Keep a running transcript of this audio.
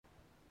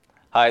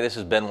Hi, this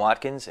is Ben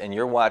Watkins, and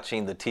you're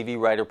watching the TV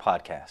Writer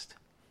Podcast.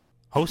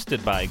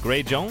 Hosted by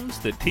Gray Jones,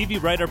 the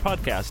TV Writer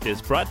Podcast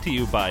is brought to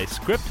you by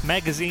Script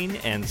Magazine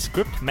and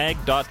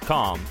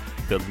ScriptMag.com,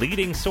 the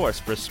leading source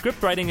for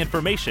script writing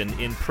information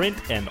in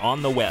print and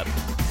on the web.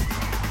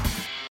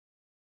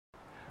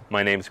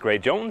 My name's Gray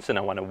Jones, and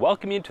I want to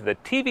welcome you to the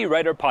TV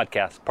Writer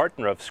Podcast,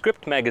 partner of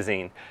Script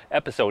Magazine,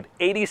 episode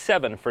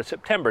 87 for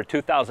September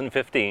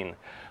 2015.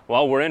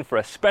 Well, we're in for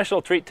a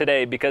special treat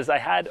today because I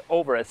had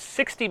over a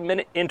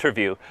 60-minute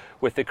interview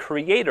with the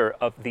creator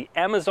of the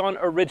Amazon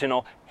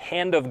original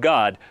Hand of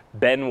God,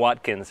 Ben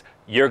Watkins.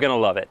 You're going to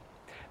love it.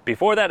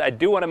 Before that, I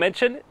do want to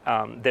mention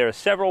there are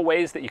several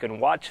ways that you can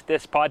watch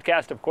this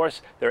podcast. Of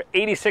course, there are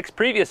 86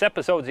 previous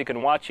episodes you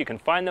can watch. You can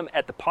find them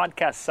at the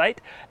podcast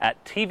site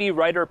at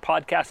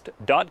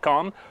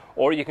tvwriterpodcast.com,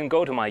 or you can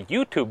go to my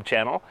YouTube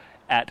channel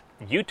at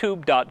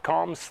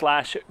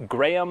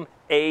youtube.com/Graham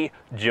A.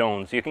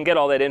 Jones. You can get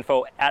all that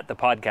info at the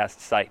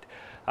podcast site.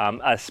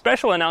 A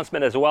special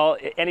announcement as well,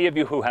 any of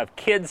you who have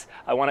kids,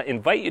 I want to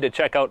invite you to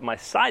check out my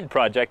side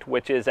project,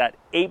 which is at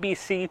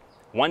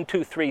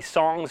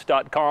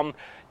abc123songs.com.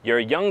 Your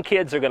young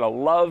kids are going to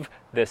love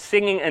the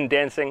singing and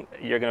dancing.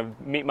 You're going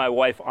to meet my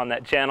wife on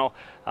that channel.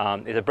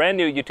 It's a brand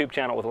new YouTube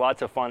channel with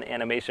lots of fun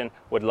animation.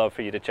 Would love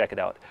for you to check it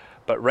out.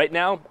 But right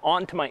now,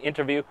 on to my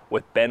interview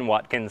with Ben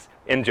Watkins.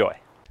 Enjoy.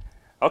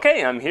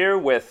 Okay, I'm here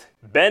with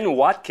Ben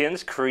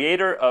Watkins,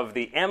 creator of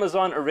the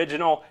Amazon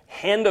original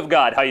Hand of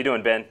God. How you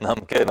doing, Ben?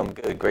 I'm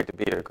good. Great to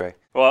be here, Gray.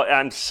 Well,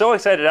 I'm so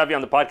excited to have you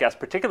on the podcast,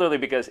 particularly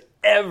because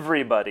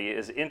everybody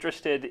is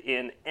interested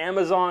in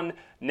Amazon,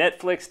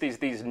 Netflix,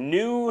 these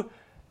new,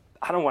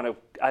 I don't want to,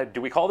 do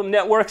we call them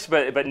networks?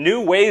 But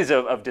new ways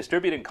of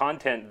distributing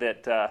content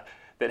that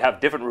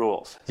have different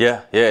rules.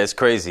 Yeah, it's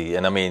crazy.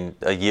 And I mean,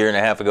 a year and a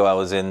half ago, I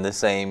was in the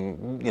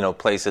same,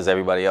 place as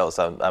everybody else.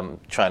 I'm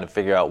trying to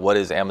figure out what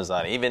is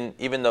Amazon.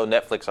 Even though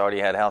Netflix already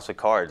had House of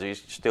Cards, you're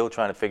still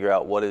trying to figure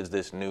out what is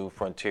this new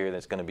frontier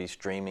that's going to be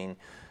streaming.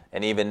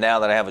 And even now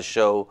that I have a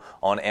show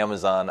on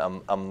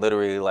Amazon, I'm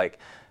literally like,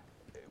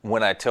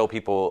 when I tell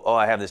people,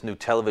 I have this new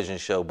television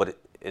show, but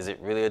is it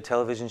really a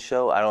television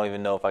show? I don't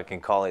even know if I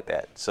can call it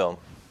that. So,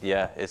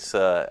 yeah, it's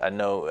I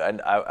know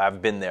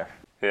I've been there.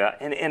 Yeah,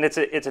 and it's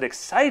an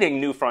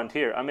exciting new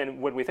frontier. I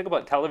mean, when we think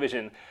about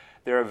television,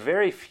 there are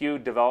very few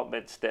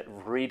developments that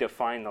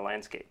redefine the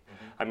landscape.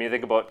 Mm-hmm. I mean, you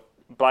think about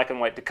black and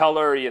white to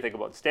color, you think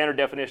about standard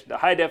definition to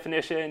high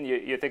definition,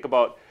 you think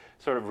about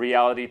sort of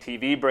reality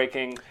TV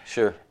breaking.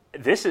 Sure. I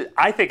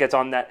think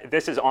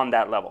this is on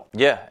that level.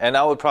 Yeah, and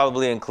I would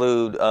probably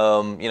include,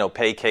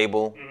 pay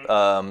cable,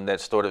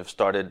 that sort of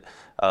started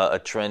a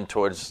trend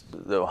towards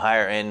the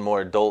higher end,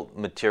 more adult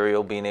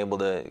material, being able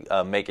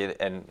to make it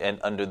and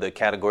under the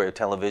category of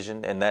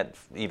television, and that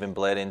even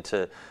bled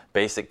into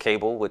basic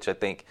cable, which I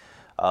think,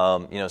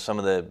 some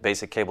of the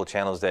basic cable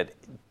channels that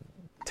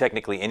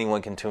technically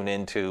anyone can tune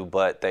into,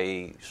 but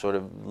they sort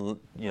of,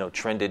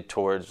 trended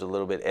towards a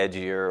little bit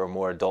edgier or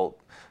more adult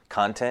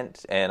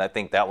content, and I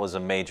think that was a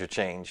major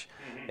change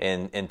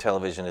in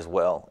television as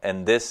well.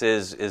 And this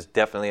is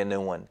definitely a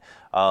new one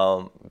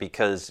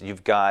because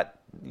you've got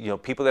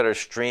people that are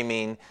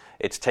streaming.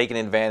 It's taking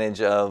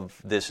advantage of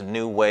this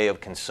new way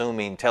of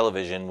consuming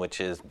television, which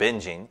is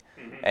binging,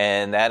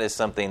 and that is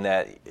something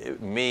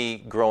that me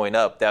growing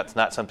up, that's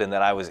not something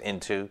that I was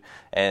into,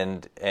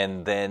 and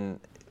then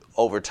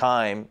over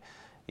time,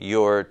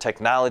 your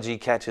technology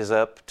catches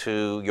up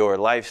to your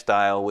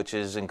lifestyle, which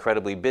is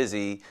incredibly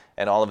busy,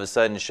 and all of a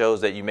sudden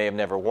shows that you may have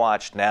never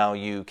watched, now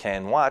you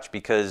can watch,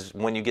 because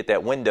when you get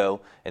that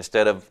window,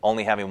 instead of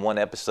only having one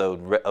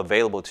episode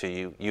available to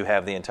you, you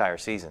have the entire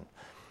season.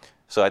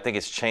 So I think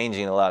it's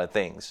changing a lot of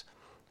things.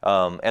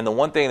 And the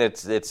one thing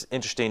that's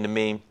interesting to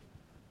me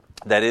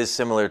that is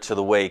similar to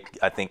the way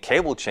I think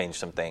cable changed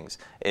some things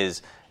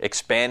is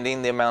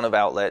expanding the amount of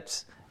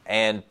outlets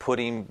and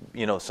putting,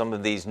 some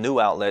of these new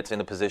outlets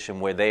in a position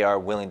where they are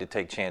willing to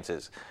take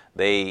chances.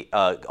 They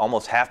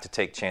almost have to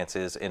take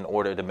chances in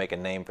order to make a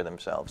name for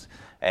themselves.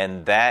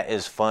 And that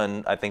is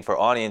fun, I think, for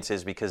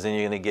audiences, because then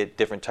you're going to get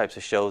different types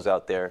of shows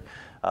out there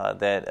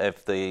that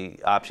if the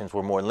options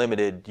were more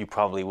limited, you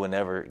probably would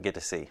never get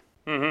to see.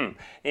 Mm-hmm.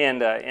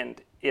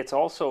 And it's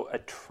also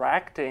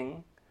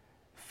attracting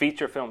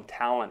feature film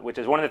talent, which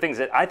is one of the things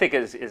that I think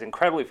is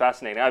incredibly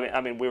fascinating.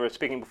 I mean, we were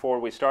speaking before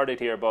we started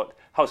here about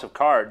House of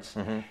Cards,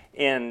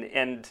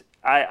 and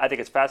I think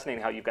it's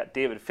fascinating how you've got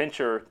David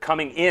Fincher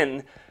coming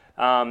in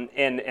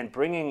and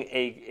bringing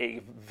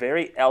a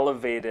very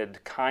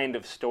elevated kind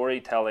of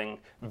storytelling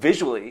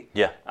visually.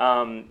 Yeah.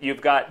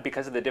 You've got,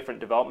 because of the different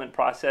development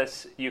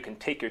process, you can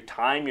take your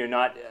time. You're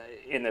not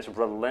in this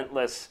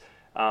relentless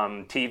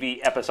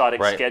TV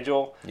episodic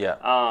schedule. Yeah.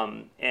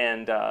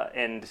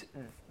 And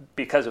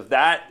because of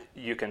that,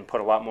 you can put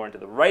a lot more into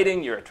the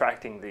writing. You're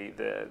attracting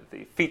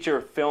the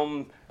feature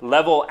film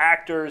level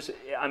actors.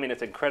 I mean,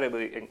 it's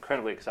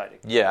incredibly exciting.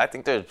 Yeah, I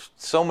think there's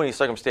so many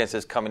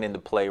circumstances coming into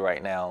play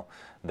right now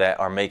that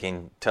are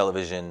making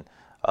television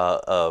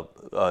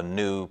a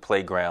new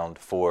playground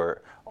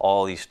for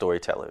all these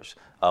storytellers.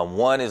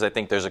 One is I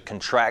think there's a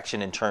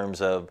contraction in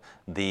terms of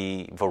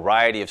the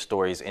variety of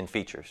stories in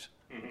features.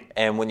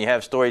 And when you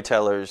have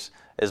storytellers,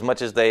 as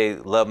much as they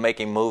love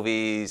making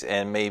movies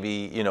and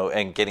maybe,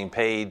 and getting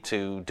paid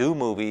to do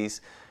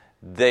movies,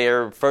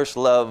 their first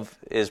love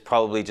is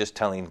probably just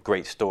telling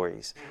great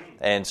stories.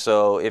 And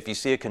so if you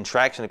see a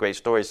contraction of great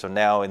stories, so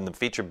now in the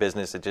feature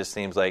business, it just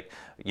seems like,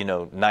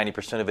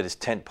 90% of it is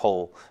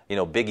tentpole,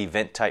 big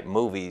event type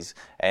movies.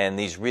 And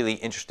these really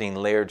interesting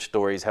layered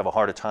stories have a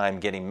harder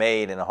time getting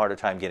made and a harder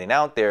time getting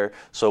out there.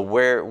 So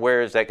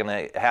where is that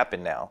going to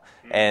happen now?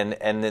 And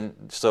then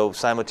so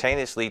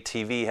simultaneously,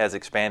 TV has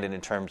expanded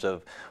in terms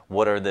of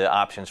what are the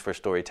options for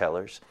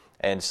storytellers.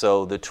 And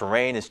so the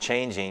terrain is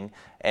changing,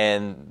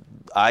 and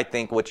I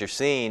think what you're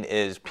seeing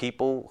is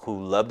people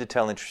who love to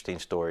tell interesting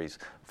stories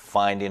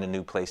finding a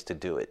new place to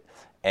do it.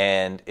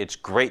 And it's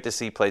great to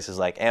see places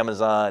like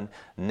Amazon,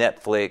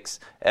 Netflix,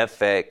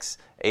 FX,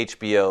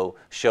 HBO,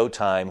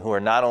 Showtime, who are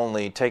not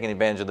only taking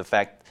advantage of the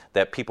fact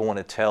that people want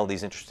to tell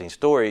these interesting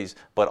stories,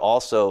 but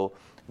also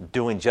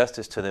doing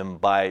justice to them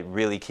by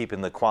really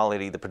keeping the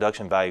quality, the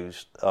production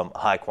values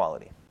high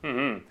quality.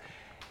 Mm-hmm.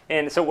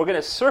 And so we're going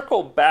to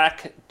circle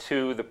back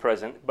to the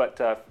present,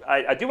 but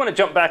I do want to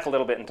jump back a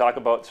little bit and talk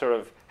about sort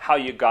of how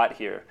you got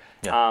here.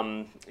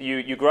 Yeah.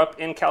 You grew up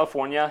in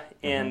California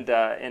and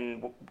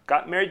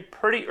got married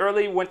pretty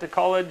early, went to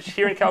college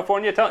here in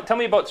California. Tell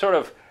me about sort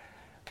of,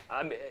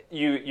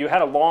 you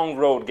had a long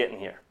road getting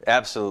here.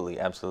 Absolutely.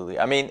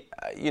 I mean,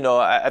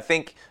 I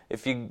think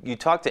if you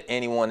talk to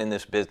anyone in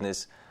this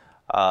business,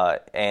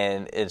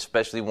 and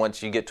especially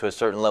once you get to a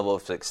certain level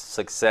of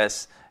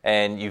success,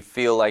 and you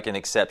feel like an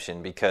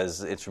exception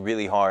because it's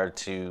really hard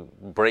to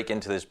break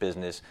into this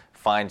business,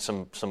 find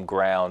some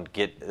ground,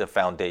 get a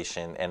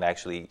foundation, and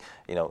actually,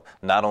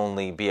 not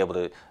only be able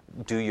to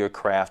do your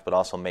craft, but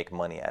also make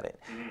money at it.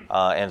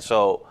 And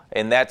so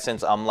in that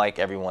sense, I'm like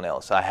everyone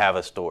else. I have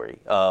a story.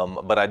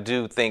 But I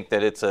do think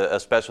that it's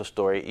a special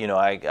story.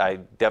 I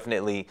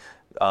definitely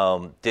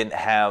didn't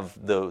have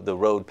the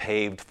road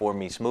paved for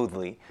me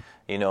smoothly.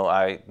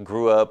 I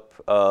grew up,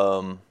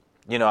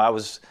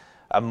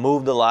 I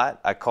moved a lot.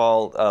 I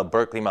call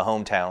Berkeley my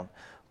hometown,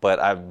 but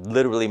I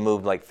literally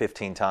moved like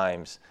 15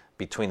 times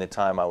between the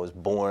time I was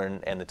born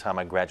and the time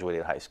I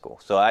graduated high school.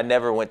 So I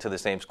never went to the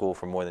same school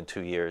for more than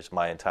 2 years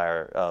my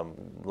entire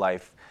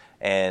life,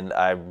 and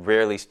I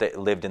rarely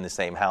lived in the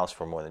same house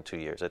for more than 2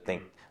 years. I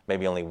think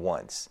maybe only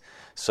once.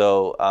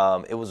 So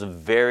it was a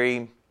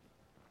very,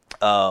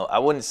 I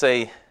wouldn't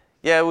say,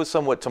 it was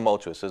somewhat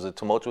tumultuous. It was a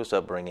tumultuous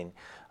upbringing,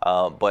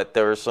 but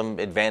there are some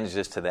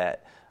advantages to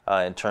that.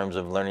 In terms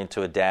of learning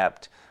to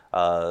adapt,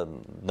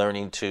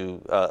 learning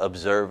to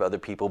observe other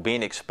people,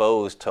 being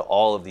exposed to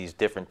all of these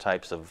different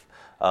types of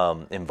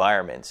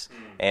environments.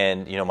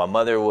 And, my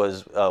mother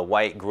was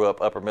white, grew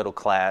up upper middle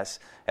class,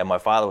 and my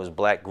father was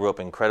black, grew up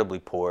incredibly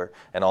poor.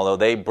 And although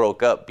they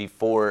broke up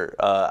before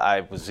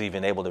I was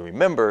even able to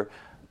remember,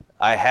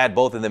 I had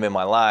both of them in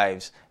my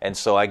lives, and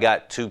so I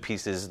got two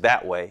pieces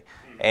that way.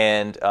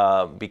 And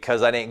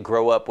because I didn't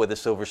grow up with a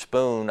silver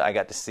spoon, I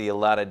got to see a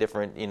lot of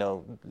different,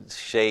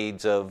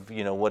 shades of,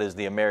 what is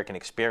the American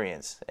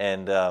experience.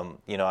 And,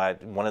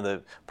 one of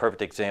the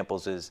perfect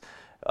examples is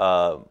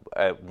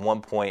at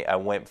one point I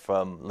went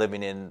from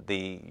living in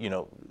the,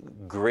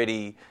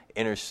 gritty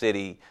inner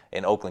city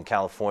in Oakland,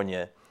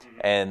 California,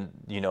 and,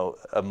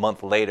 a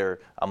month later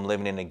I'm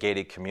living in a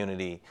gated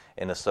community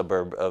in a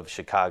suburb of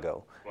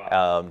Chicago.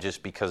 Wow.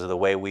 Just because of the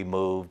way we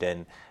moved.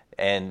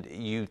 And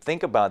you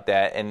think about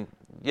that, and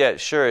yeah,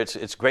 sure,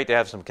 it's great to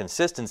have some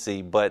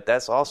consistency, but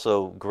that's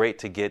also great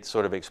to get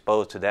sort of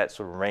exposed to that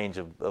sort of range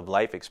of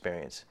life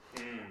experience.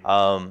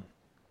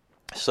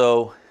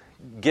 So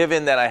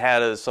given that I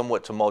had a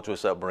somewhat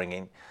tumultuous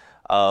upbringing,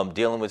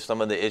 dealing with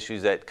some of the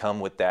issues that come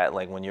with that,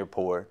 like when you're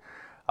poor,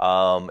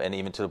 and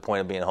even to the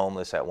point of being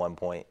homeless at one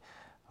point,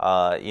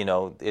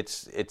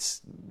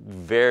 it's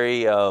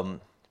very,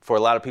 for a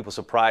lot of people,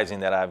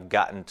 surprising that I've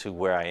gotten to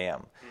where I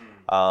am.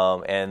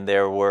 And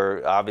there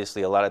were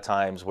obviously a lot of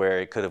times where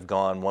it could have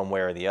gone one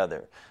way or the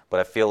other. But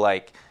I feel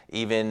like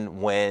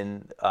even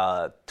when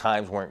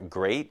times weren't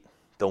great,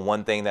 the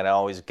one thing that I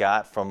always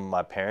got from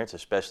my parents,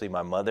 especially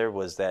my mother,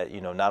 was that,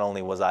 not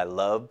only was I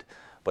loved,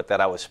 but that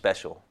I was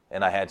special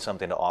and I had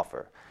something to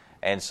offer.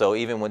 And so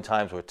even when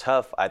times were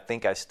tough, I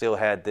think I still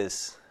had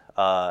this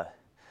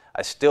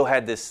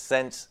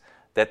sense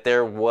that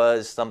there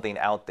was something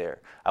out there.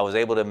 I was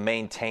able to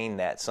maintain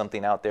that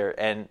something out there,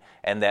 and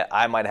that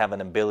I might have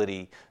an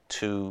ability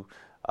to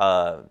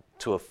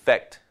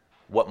affect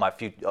what my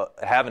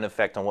have an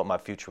effect on what my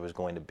future was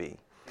going to be,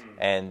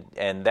 and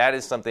that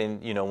is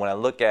something, when I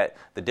look at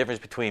the difference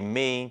between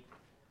me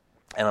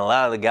and a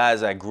lot of the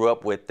guys I grew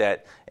up with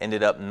that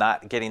ended up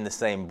not getting the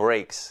same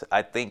breaks,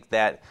 I think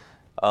that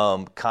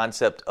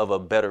concept of a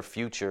better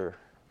future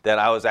that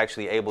I was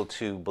actually able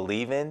to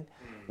believe in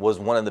was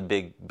one of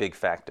the big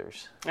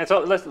factors. And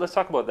so let's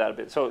talk about that a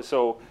bit.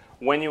 So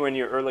when you were in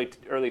your early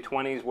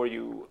 20s, were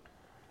you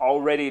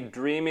already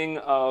dreaming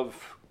of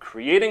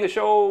creating the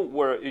show?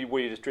 Were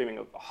you just dreaming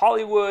of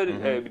Hollywood?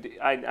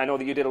 I know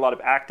that you did a lot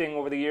of acting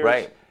over the years.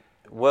 Right.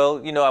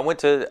 Well, I went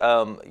to,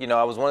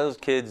 I was one of those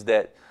kids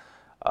that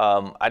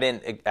I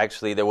didn't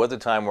actually, there was a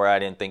time where I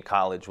didn't think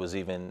college was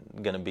even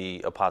going to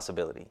be a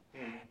possibility.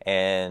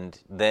 And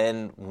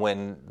then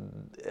when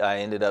I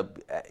ended up,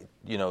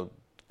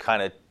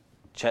 kind of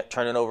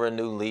turning over a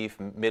new leaf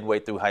midway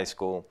through high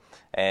school,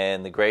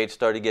 and the grades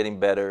started getting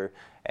better,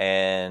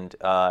 and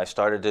I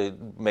started to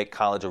make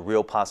college a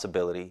real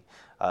possibility.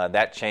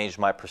 That changed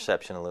my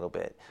perception a little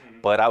bit.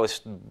 But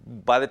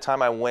by the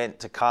time I went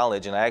to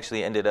college, and I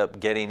actually ended up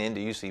getting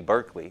into UC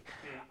Berkeley,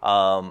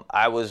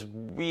 I was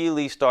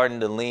really starting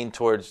to lean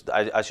towards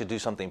I should do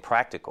something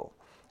practical.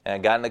 And I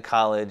got into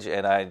college,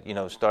 and I,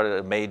 started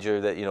a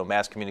major that,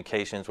 mass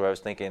communications, where I was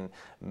thinking,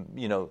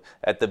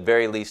 at the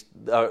very least,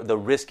 the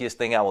riskiest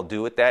thing I will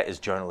do with that is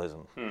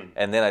journalism.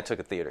 And then I took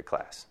a theater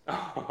class,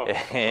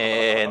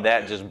 and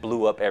that just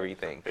blew up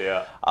everything.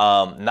 Yeah.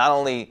 Not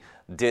only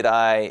did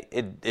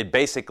it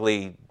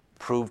basically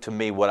proved to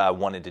me what I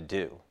wanted to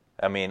do.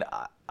 I mean,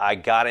 I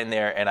got in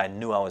there and I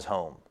knew I was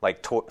home,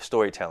 like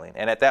storytelling.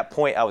 And at that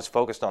point, I was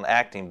focused on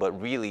acting, but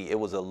really it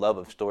was a love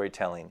of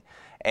storytelling.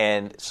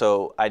 And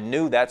so I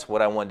knew that's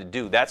what I wanted to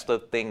do. That's the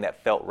thing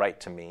that felt right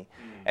to me.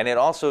 And it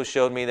also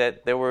showed me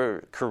that there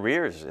were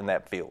careers in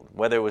that field,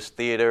 whether it was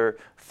theater,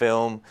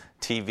 film,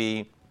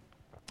 TV.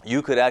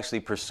 You could actually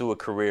pursue a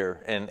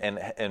career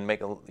and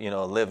make a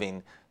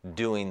living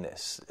doing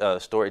this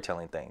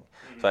storytelling thing.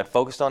 So I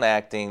focused on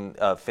acting,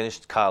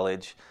 finished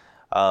college,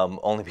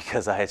 only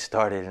because I had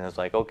started, and I was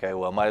like, okay,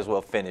 well, I might as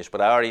well finish.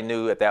 But I already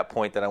knew at that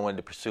point that I wanted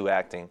to pursue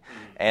acting.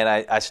 And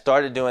I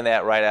started doing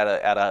that right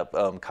out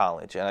of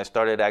college. And I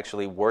started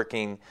actually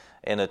working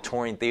in a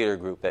touring theater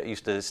group that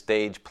used to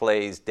stage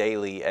plays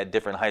daily at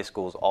different high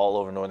schools all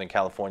over Northern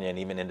California and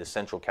even into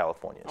Central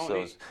California. So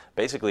it was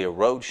basically a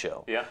road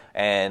show. Yeah.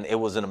 And it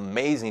was an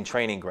amazing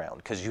training ground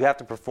because you have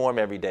to perform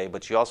every day,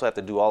 but you also have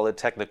to do all the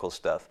technical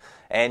stuff.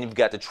 And you've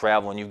got to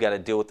travel, and you've got to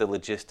deal with the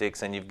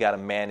logistics, and you've got to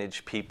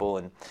manage people.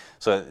 And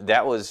so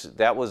that was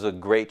a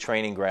great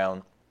training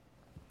ground.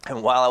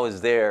 And while I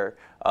was there,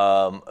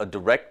 a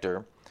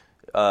director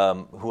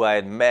who I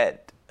had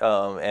met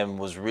and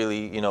was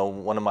really,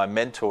 one of my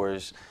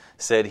mentors,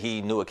 said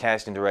he knew a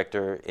casting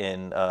director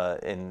in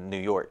New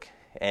York,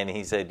 and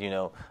he said,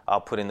 I'll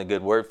put in the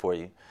good word for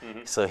you.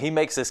 So he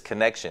makes this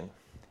connection,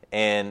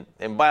 and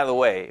by the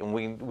way, and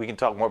we can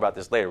talk more about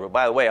this later. But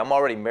by the way, I'm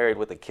already married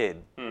with a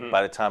kid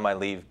by the time I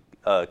leave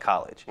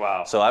college.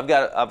 Wow! So I've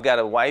got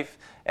a wife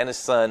and a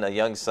son, a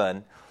young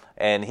son,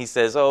 and he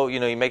says,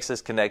 he makes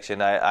this connection.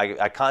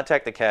 I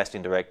contact the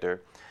casting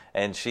director,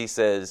 and she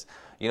says,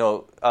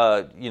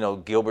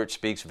 Gilbert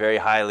speaks very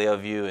highly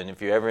of you, and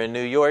if you're ever in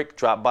New York,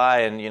 drop by,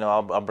 and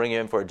I'll bring you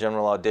in for a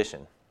general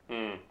audition.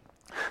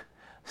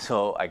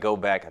 So I go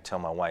back, I tell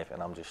my wife,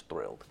 and I'm just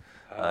thrilled.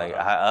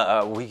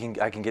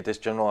 I can get this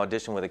general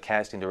audition with a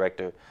casting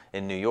director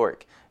in New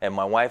York, and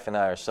my wife and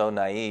I are so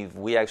naive.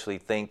 We actually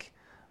think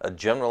a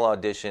general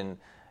audition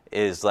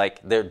is like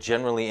they're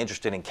generally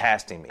interested in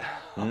casting me.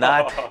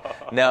 Not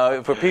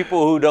now, for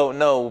people who don't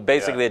know,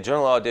 basically a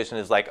general audition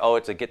is like,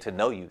 it's a get to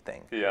know you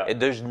thing. Yeah.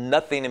 There's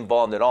nothing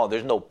involved at all.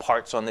 There's no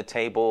parts on the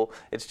table.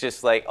 It's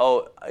just like,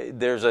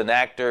 there's an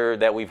actor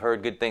that we've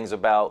heard good things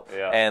about,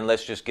 and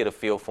let's just get a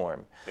feel for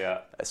him. Yeah.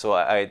 So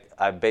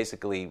I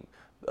basically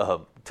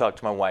talk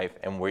to my wife,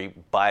 and we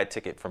buy a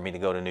ticket for me to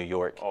go to New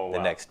York the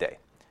next day.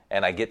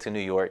 And I get to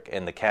New York,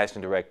 and the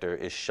casting director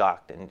is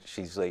shocked, and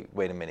she's like,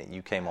 wait a minute,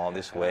 you came all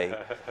this way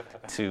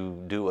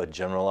to do a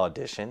general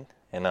audition?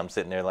 And I'm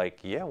sitting there like,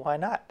 yeah, why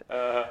not?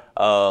 But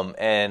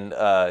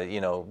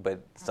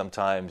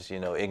sometimes,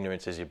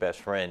 ignorance is your best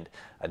friend.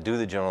 I do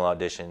the general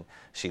audition.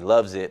 She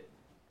loves it.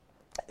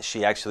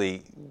 She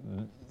actually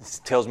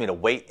tells me to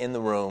wait in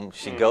the room.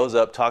 She goes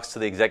up, talks to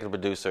the executive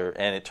producer,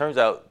 and it turns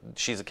out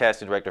she's a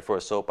casting director for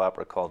a soap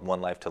opera called One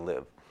Life to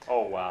Live.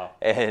 Oh, wow.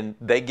 And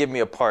they give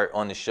me a part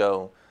on the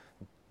show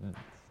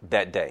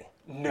that day.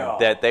 No.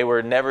 That they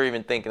were never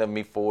even thinking of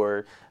me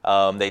for.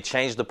 They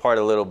changed the part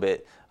a little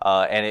bit,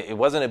 and it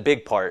wasn't a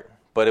big part,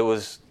 but it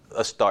was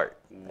a start.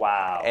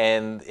 Wow.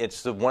 And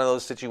it's one of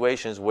those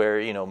situations where,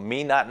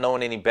 me not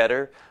knowing any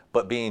better,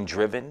 but being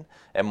driven,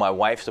 and my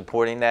wife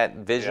supporting that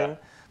vision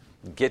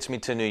gets me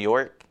to New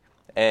York,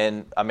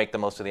 and I make the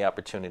most of the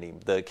opportunity.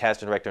 The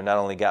casting director not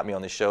only got me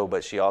on the show,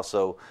 but she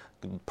also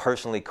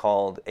personally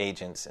called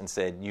agents and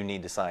said, you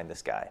need to sign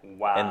this guy.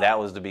 Wow. And that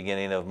was the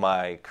beginning of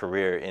my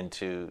career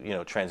into,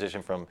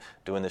 transition from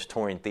doing this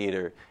touring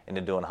theater into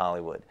doing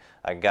Hollywood.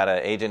 I got an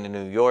agent in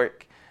New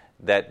York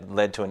that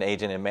led to an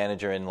agent and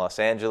manager in Los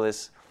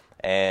Angeles,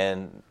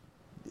 and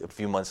a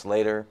few months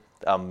later,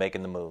 I'm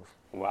making the move.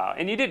 Wow.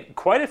 And you did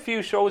quite a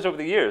few shows over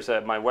the years.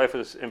 My wife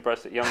was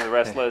impressed at Young and the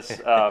Restless,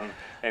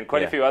 and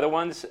quite a few other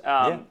ones.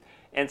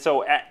 And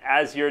so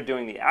as you're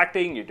doing the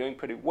acting, you're doing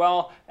pretty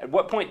well. At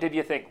what point did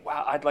you think,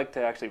 wow, I'd like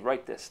to actually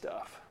write this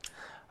stuff?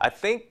 I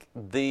think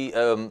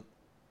the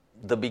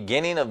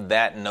beginning of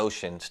that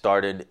notion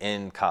started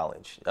in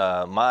college.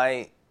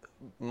 My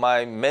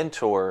my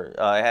mentor,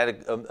 I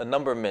had a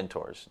number of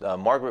mentors.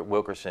 Margaret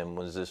Wilkerson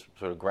was this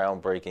sort of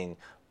groundbreaking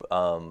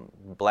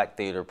Black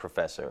theater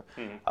professor,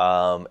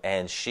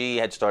 and she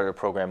had started a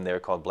program there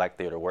called Black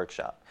Theater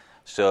Workshop.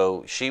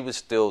 So she was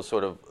still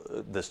sort of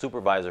the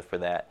supervisor for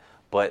that,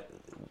 but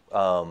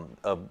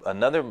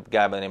another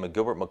guy by the name of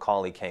Gilbert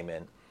McCauley came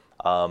in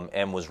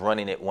and was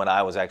running it when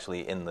I was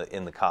actually in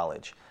the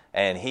college.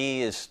 And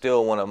he is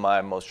still one of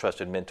my most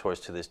trusted mentors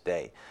to this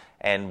day.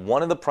 And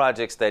one of the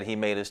projects that he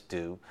made us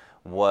do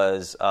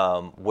was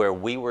where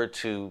we were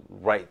to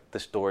write the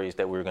stories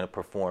that we were going to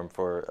perform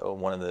for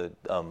one of the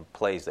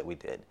plays that we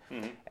did.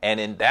 And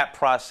in that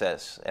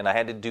process, and I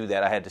had to do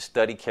that, I had to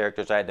study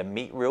characters, I had to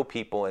meet real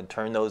people and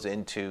turn those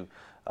into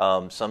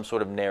some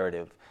sort of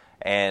narrative.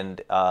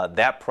 And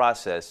that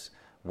process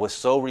was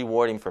so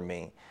rewarding for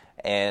me,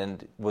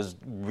 and was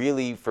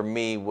really, for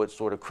me, what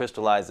sort of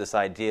crystallized this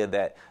idea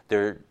that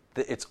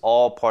it's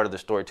all part of the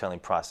storytelling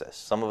process.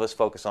 Some of us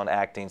focus on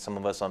acting, some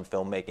of us on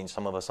filmmaking,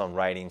 some of us on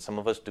writing, some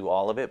of us do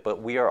all of it, but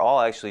we are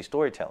all actually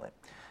storytelling.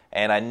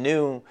 And I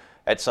knew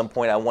at some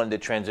point I wanted to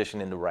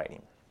transition into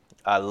writing.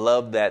 I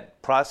loved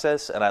that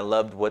process, and I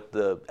loved what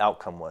the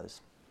outcome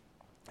was.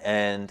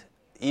 And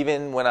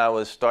even when I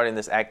was starting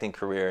this acting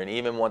career, and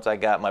even once I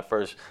got my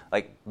first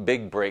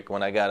big break,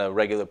 when I got a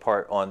regular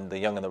part on The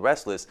Young and the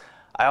Restless,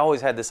 I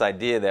always had this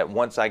idea that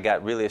once I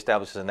got really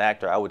established as an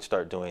actor, I would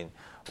start doing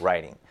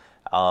writing.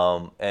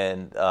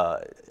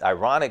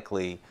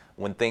 Ironically,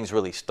 when things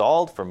really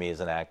stalled for me as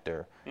an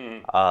actor,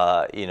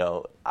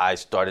 I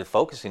started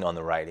focusing on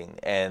the writing,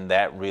 and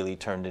that really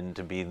turned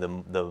into be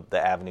the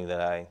avenue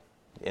that I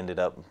ended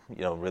up,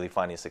 really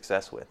finding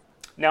success with.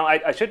 Now,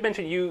 I should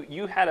mention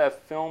you had a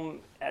film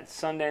at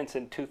Sundance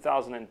in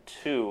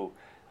 2002,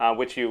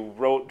 which you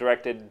wrote,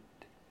 directed,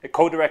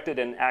 co-directed,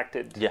 and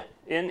acted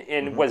in.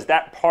 And was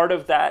that part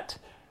of that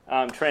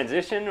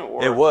transition?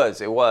 Or? It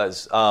was. It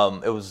was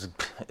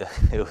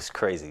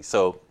crazy.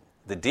 So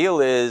the deal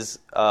is,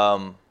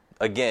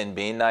 again,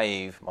 being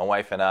naive, my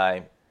wife and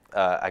I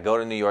go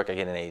to New York, I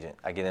get an agent.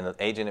 I get an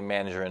agent and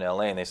manager in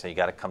LA, and they say, you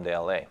got to come to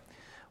LA.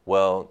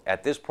 Well,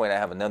 at this point, I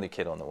have another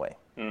kid on the way.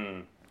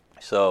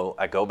 So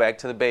I go back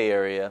to the Bay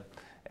Area,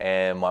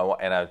 and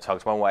I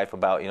talk to my wife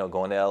about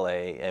going to LA,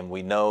 and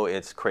we know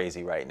it's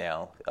crazy right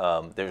now.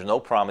 There's no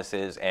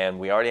promises, and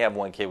we already have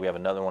one kid. We have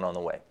another one on the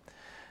way.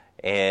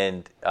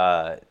 And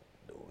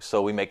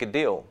so we make a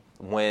deal.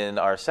 When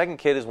our second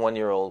kid is 1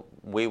 year old,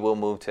 we will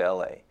move to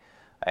LA.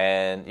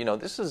 And,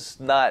 this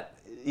is not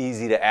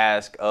easy to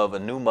ask of a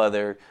new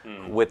mother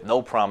with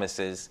no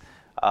promises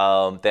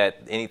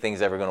that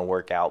anything's ever going to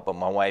work out. But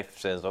my wife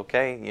says,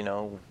 okay,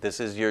 this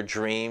is your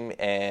dream,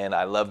 and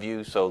I love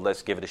you, so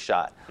let's give it a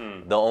shot.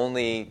 The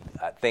only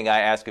thing I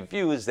ask of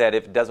you is that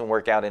if it doesn't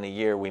work out in a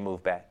year, we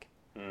move back.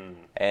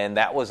 And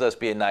that was us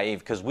being naive,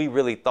 because we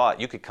really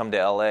thought you could come to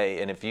LA,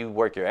 and if you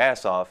work your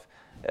ass off,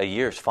 a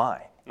year's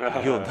fine.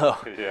 You'll know.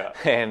 Yeah.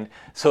 And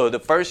so the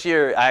first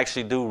year, I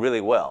actually do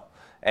really well.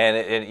 And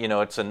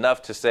it's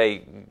enough to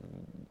say,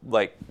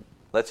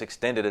 let's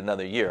extend it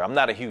another year. I'm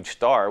not a huge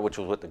star, which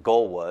was what the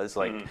goal was.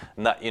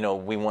 Not,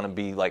 we want to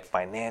be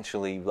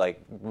financially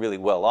really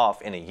well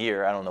off in a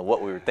year. I don't know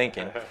what we were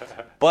thinking,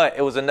 but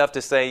it was enough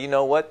to say, you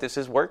know what, this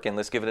is working.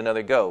 Let's give it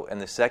another go.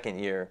 And the second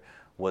year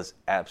was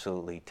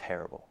absolutely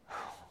terrible.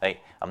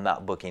 I'm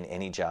not booking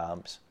any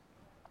jobs.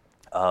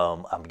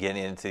 I'm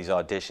getting into these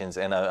auditions,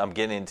 and I'm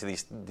getting into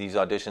these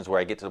auditions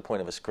where I get to the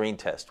point of a screen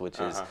test, which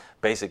is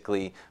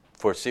basically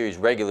for series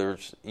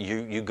regulars.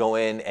 You go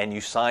in and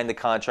you sign the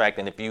contract,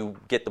 and if you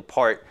get the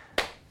part,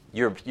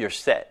 you're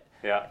set.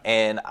 Yeah.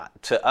 And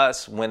to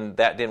us, when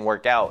that didn't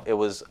work out, it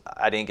was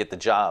I didn't get the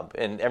job,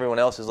 and everyone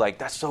else is like,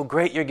 "That's so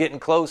great, you're getting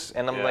close,"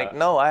 and I'm like,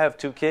 "No, I have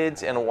 2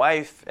 kids and a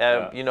wife.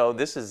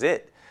 This is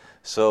it."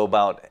 So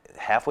about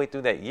halfway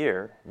through that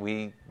year,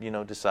 we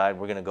decide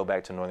we're going to go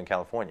back to Northern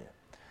California.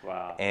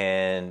 Wow.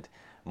 And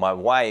my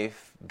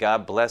wife,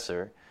 God bless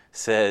her,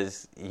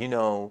 says,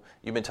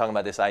 you've been talking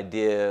about this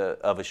idea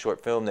of a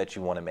short film that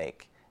you want to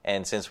make.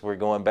 And since we're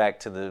going back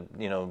to the,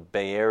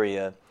 Bay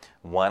Area,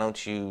 why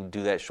don't you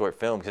do that short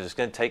film? Because it's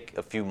going to take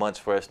a few months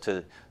for us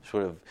to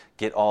sort of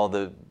get all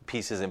the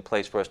pieces in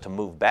place for us to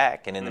move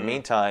back. And in the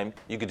meantime,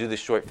 you could do this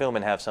short film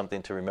and have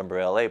something to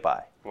remember LA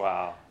by.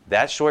 Wow.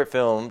 That short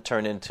film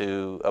turned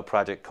into a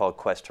project called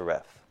Quest to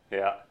Ref.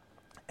 Yeah.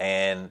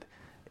 And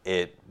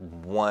it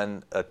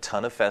won a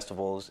ton of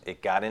festivals.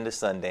 It got into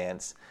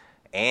Sundance,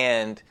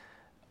 and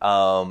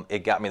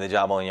it got me the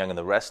job on Young and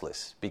the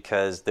Restless,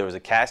 because there was a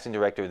casting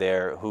director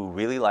there who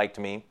really liked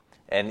me,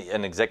 and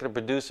an executive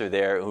producer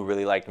there who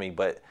really liked me.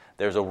 But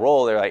there's a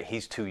role there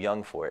he's too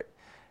young for it,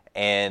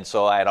 and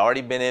so I had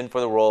already been in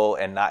for the role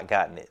and not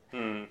gotten it.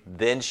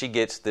 Then she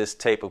gets this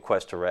tape of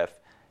Quest to Ref.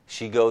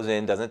 She goes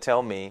in, doesn't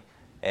tell me.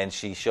 And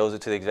she shows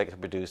it to the executive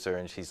producer,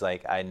 and she's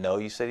like, I know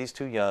you said he's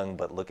too young,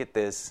 but look at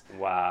this.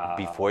 Wow.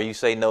 Before you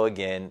say no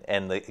again.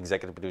 And the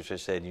executive producer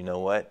said, you know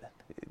what?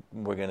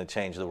 We're going to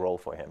change the role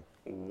for him.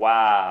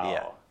 Wow.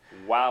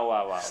 Yeah.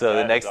 Wow. So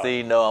the next thing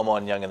you know, I'm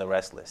on Young and the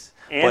Restless.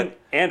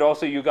 And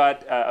also you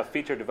got a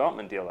feature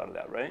development deal out of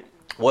that, right?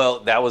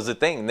 Well, that was the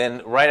thing.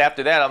 Then right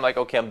after that, I'm like,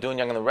 okay, I'm doing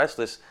Young and the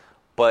Restless.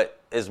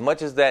 But as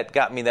much as that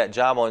got me that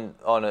job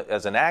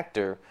as an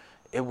actor,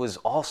 it was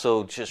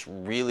also just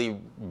really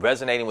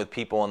resonating with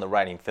people on the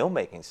writing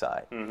filmmaking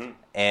side.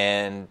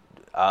 And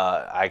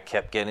I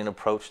kept getting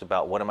approached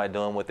about what am I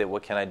doing with it,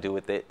 what can I do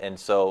with it. And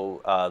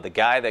so the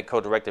guy that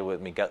co-directed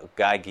with me,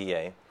 Guy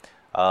Guillet,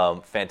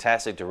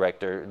 fantastic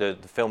director.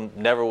 The film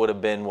never would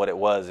have been what it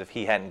was if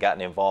he hadn't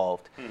gotten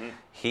involved.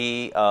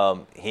 He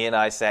and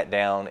I sat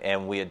down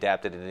and we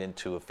adapted it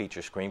into a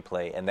feature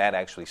screenplay, and that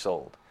actually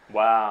sold.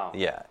 Wow.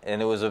 Yeah,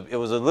 and it was a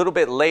little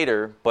bit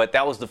later, but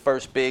that was the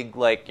first big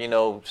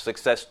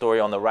success story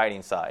on the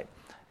writing side.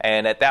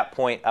 And at that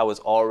point, I was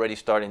already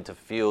starting to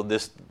feel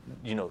this,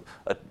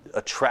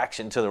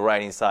 attraction to the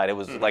writing side. It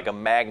was like a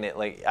magnet.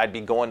 Like I'd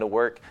be going to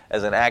work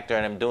as an actor,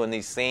 and I'm doing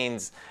these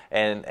scenes,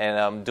 and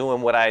I'm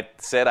doing what I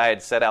said I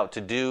had set out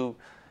to do,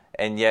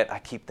 and yet I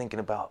keep thinking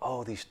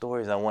about these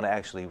stories I want to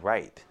actually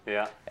write.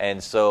 Yeah.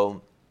 And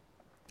so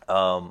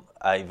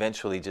I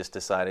eventually just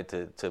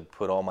decided to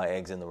put all my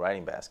eggs in the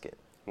writing basket.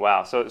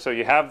 Wow. So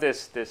you have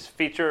this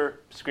feature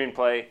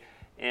screenplay,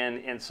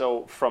 and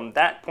so from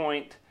that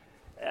point,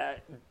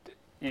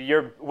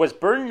 was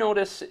Burn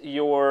Notice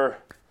your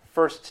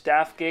first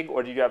staff gig,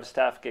 or did you have a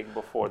staff gig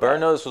before that?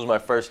 Burn Notice was my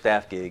first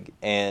staff gig,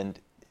 and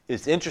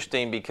it's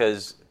interesting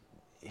because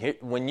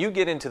when you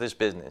get into this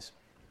business,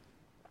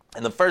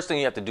 and the first thing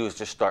you have to do is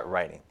just start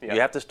writing. Yeah.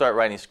 You have to start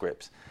writing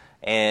scripts,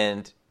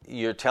 and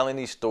you're telling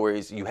these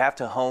stories. You have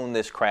to hone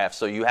this craft,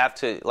 so you have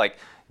to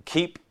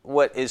keep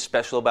what is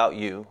special about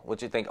you,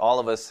 which you think all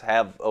of us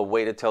have a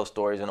way to tell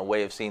stories and a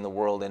way of seeing the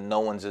world, and no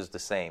one's is the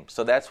same.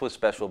 So that's what's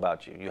special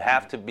about you. You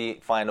have to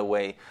find a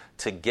way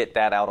to get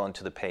that out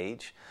onto the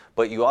page,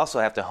 but you also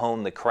have to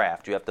hone the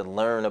craft. You have to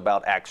learn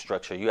about act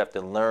structure. You have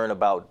to learn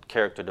about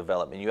character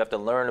development. You have to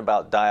learn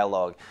about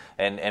dialogue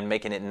and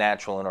making it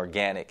natural and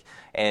organic,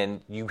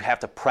 and you have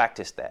to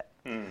practice that.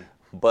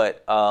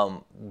 But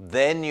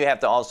then you have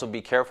to also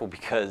be careful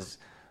because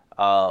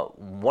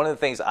one of the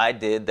things I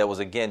did that was,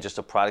 again, just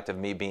a product of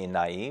me being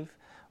naive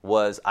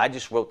was I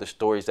just wrote the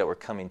stories that were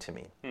coming to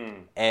me.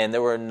 And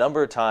there were a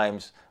number of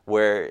times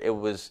where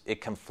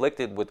it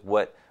conflicted with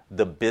what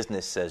the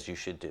business says you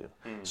should do.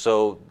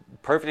 So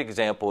perfect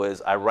example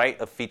is I write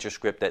a feature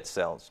script that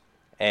sells.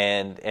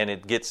 And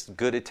it gets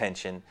good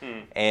attention,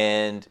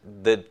 and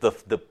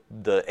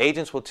the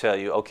agents will tell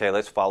you, okay,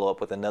 let's follow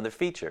up with another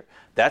feature.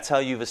 That's how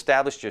you've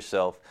established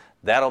yourself.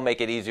 That'll make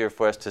it easier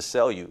for us to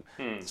sell you.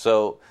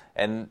 So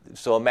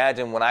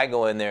imagine when I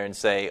go in there and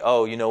say,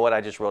 oh, you know what? I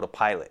just wrote a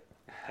pilot.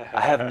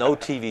 I have no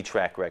TV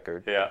track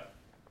record. Yeah.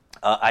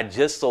 I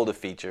just sold a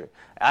feature.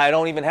 I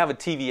don't even have a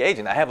TV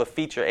agent. I have a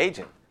feature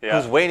agent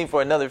who's waiting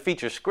for another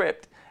feature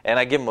script. And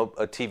I give them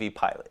a TV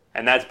pilot.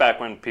 And that's back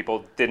when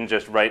people didn't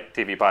just write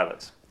TV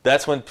pilots.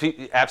 That's when,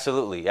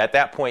 absolutely. At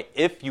that point,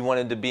 if you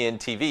wanted to be in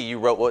TV, you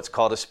wrote what's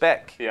called a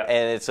spec. Yeah.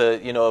 And it's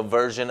a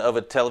version of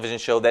a television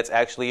show that's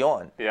actually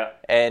on. Yeah.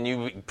 And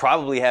you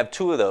probably have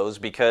two of those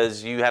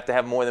because you have to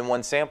have more than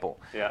one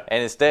sample. Yeah.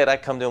 And instead, I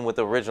come to them with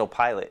the original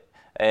pilot.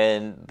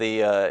 And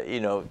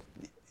again,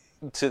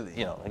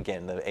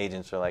 the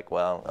agents are like,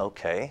 well,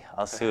 okay,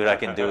 I'll see what I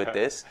can do with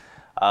this.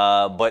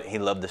 But he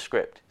loved the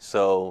script.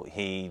 So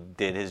he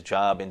did his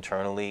job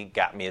internally,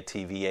 got me a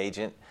TV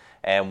agent,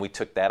 and we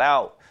took that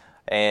out.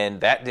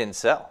 And that didn't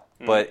sell.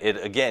 But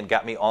it, again,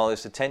 got me all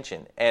this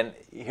attention. And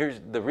here's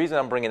the reason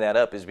I'm bringing that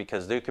up is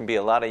because there can be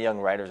a lot of young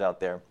writers out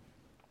there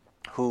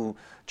who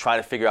try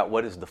to figure out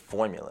what is the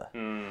formula.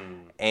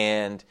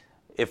 And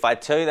if I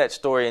tell you that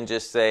story and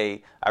just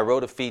say, I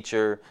wrote a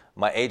feature,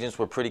 my agents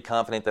were pretty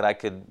confident that I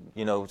could,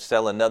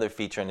 sell another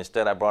feature, and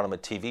instead I brought them a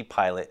TV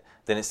pilot,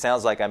 then it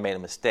sounds like I made a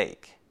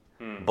mistake.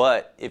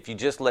 But if you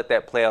just let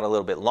that play out a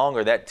little bit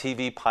longer, that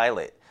TV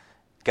pilot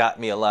got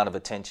me a lot of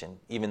attention,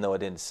 even though it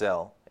didn't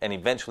sell. And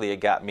eventually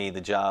it got me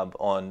the job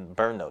on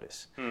Burn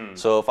Notice.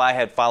 So if I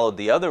had followed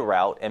the other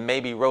route and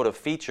maybe wrote a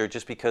feature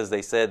just because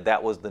they said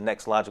that was the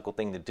next logical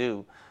thing to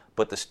do,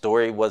 but the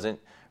story wasn't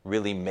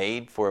really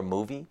made for a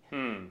movie,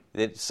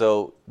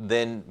 so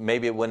then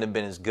maybe it wouldn't have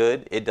been as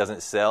good. It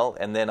doesn't sell,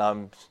 and then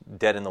I'm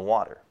dead in the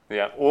water.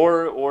 Yeah,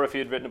 or if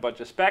you'd written a bunch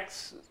of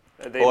specs,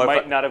 they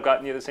might not have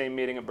gotten you the same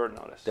meeting at Burn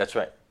Notice. That's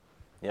right.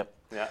 Yep.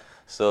 Yeah.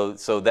 So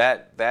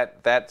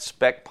that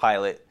spec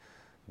pilot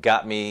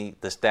got me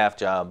the staff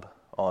job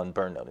on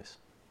Burn Notice.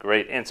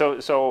 Great. And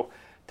so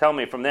tell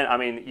me from then, I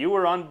mean, you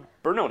were on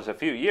Burn Notice a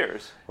few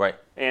years. Right.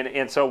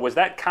 And so was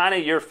that kind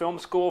of your film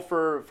school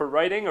for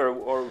writing,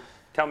 or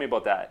tell me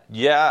about that?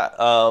 Yeah.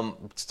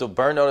 So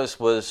Burn Notice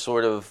was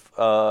sort of,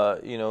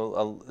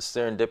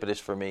 serendipitous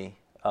for me.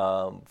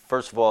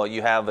 First of all,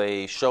 you have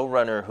a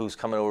showrunner who's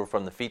coming over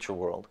from the feature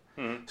world.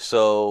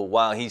 So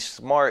while he's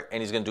smart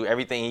and he's going to do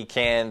everything he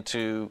can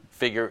to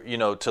figure,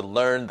 to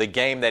learn the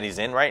game that he's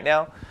in right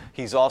now,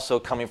 he's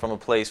also coming from a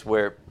place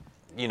where,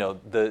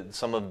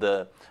 some of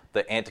the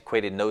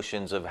antiquated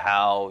notions of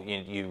how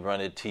you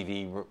run a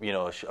TV,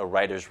 a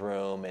writer's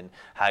room and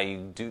how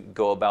you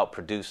go about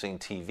producing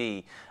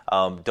TV,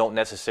 don't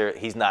necessarily.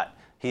 That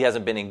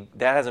hasn't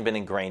been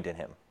ingrained in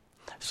him.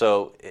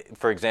 So,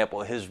 for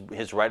example,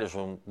 his writer's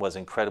room was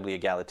incredibly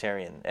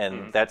egalitarian,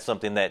 and that's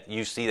something that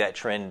you see that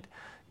trend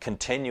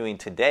continuing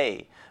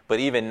today. But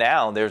even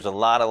now, there's a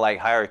lot of like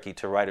hierarchy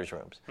to writers'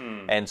 rooms,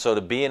 and so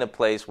to be in a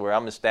place where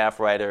I'm a staff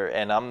writer,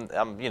 and I'm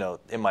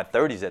in my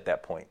 30s at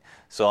that point,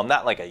 so I'm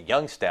not like a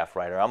young staff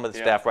writer. I'm a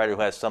staff writer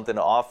who has something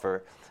to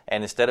offer,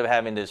 and instead of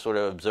having to sort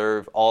of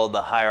observe all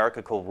the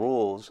hierarchical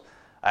rules,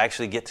 I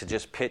actually get to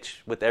just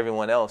pitch with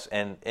everyone else,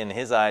 and in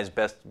his eyes,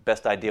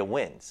 best idea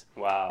wins.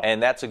 Wow!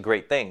 And that's a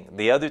great thing.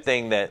 The other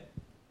thing that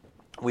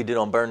we did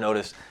on Burn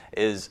Notice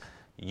is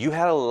you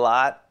had a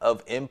lot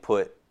of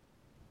input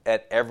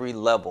at every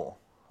level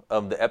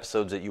of the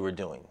episodes that you were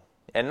doing.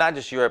 And not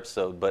just your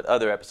episode, but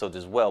other episodes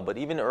as well. But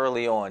even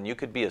early on, you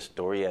could be a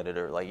story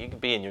editor. Like, you could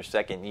be in your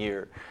second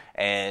year,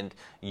 and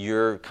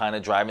you're kind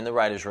of driving the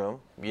writer's room,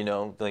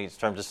 like in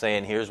terms of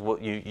saying, here's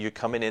what you're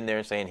coming in there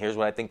and saying, here's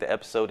what I think the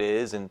episode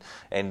is,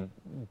 and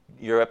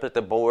you're up at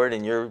the board,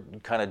 and you're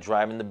kind of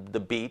driving the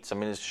beats. I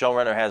mean, the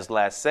showrunner has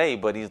last say,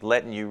 but he's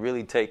letting you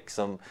really take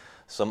some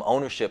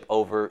ownership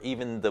over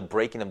even the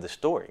breaking of the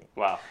story.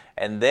 Wow.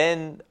 And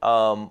then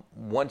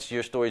once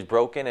your story's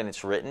broken and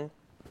it's written,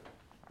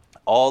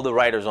 all the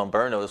writers on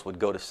Burn Notice would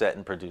go to set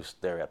and produce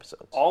their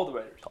episodes. All the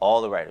writers?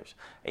 All the writers.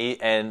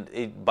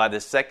 By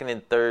the second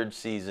and third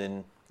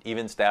season,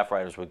 even staff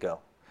writers would go.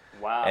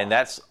 Wow. And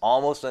that's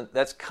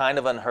kind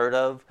of unheard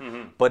of.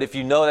 Mm-hmm. But if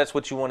you know that's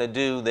what you want to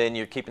do, then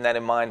you're keeping that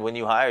in mind when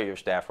you hire your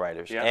staff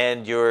writers. Yeah.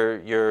 And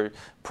you're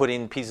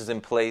putting pieces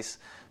in place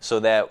so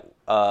that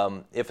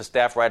if a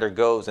staff writer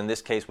goes, in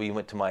this case we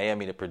went to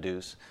Miami to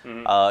produce,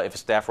 if a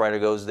staff writer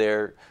goes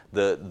there,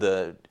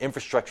 the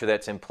infrastructure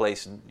that's in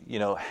place,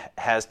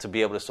 has to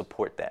be able to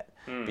support that.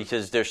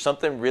 Because there's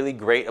something really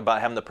great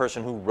about having the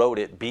person who wrote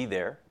it be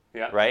there,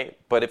 right?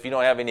 But if you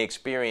don't have any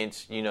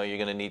experience, you're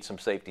going to need some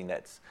safety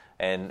nets.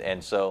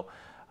 And so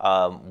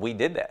we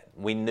did that.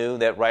 We knew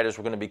that writers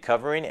were going to be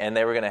covering, and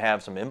they were going to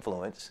have some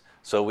influence,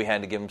 so we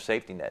had to give them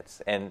safety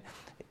nets. And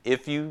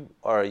if you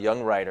are a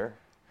young writer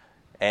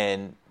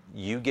and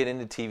you get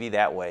into TV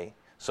that way,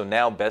 so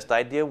now best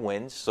idea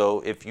wins.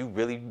 So if you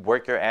really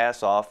work your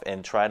ass off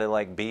and try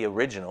to be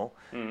original,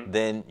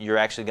 then you're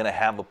actually going to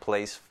have a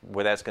place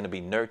where that's going to be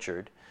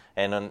nurtured,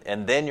 and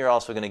then you're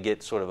also going to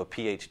get sort of a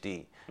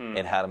PhD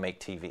in how to make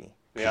TV.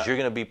 Because you're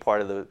going to be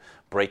part of the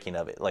breaking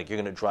of it. Like, you're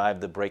going to drive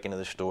the breaking of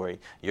the story.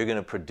 You're going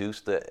to produce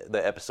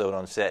the episode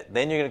on set.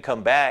 Then you're going to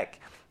come back,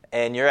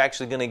 and you're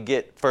actually going to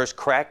get first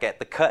crack at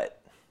the cut.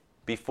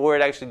 Before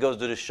it actually goes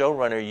to the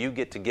showrunner, you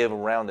get to give a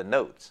round of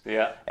notes.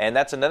 Yeah. And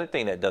that's another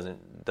thing that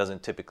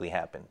doesn't typically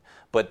happen.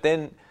 But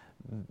then,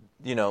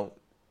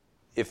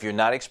 if you're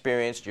not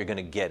experienced, you're going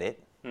to get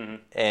it. Mm-hmm.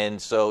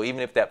 And so even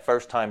if that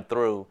first time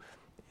through,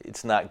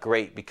 it's not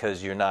great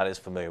because you're not as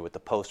familiar with the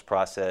post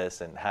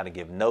process and how to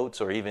give notes,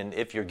 or even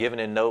if you're given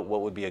a note,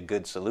 what would be a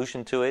good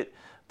solution to it.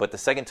 But the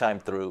second time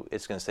through,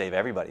 it's going to save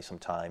everybody some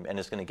time, and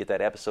it's going to get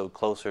that episode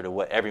closer to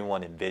what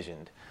everyone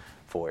envisioned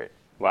for it.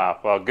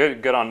 Wow. Well,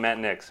 good on Matt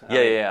Nix.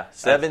 Yeah.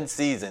 7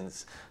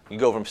 seasons. You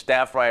go from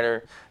staff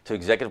writer to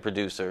executive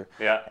producer.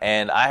 Yeah.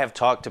 And I have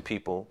talked to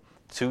people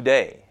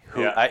today,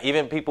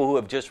 even people who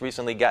have just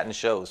recently gotten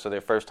shows, so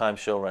they're first-time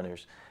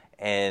showrunners,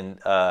 and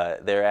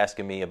they're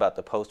asking me about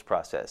the post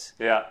process.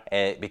 Yeah.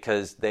 And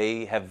because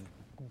they have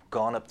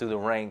gone up through the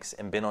ranks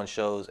and been on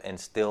shows and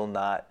still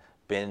not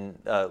been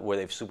where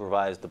they've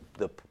supervised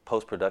the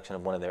post-production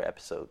of one of their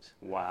episodes.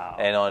 Wow.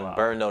 And on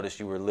Burn Notice,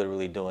 you were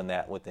literally doing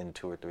that within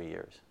 2 or 3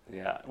 years.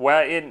 Yeah. Well,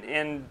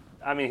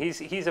 I mean, he's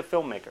a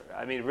filmmaker.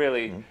 I mean,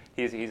 really,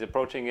 he's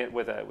approaching it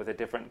with a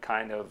different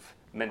kind of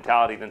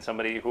mentality than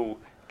somebody who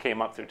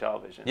came up through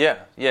television. Yeah,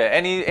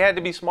 and he had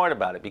to be smart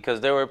about it,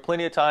 because there were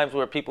plenty of times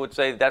where people would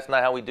say, that's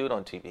not how we do it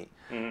on TV.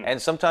 Mm-hmm.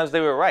 And sometimes they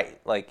were right.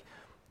 Like,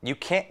 you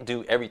can't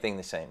do everything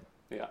the same.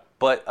 Yeah.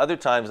 But other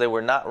times they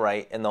were not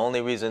right, and the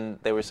only reason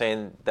they were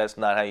saying that's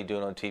not how you do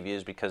it on TV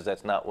is because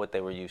that's not what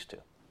they were used to.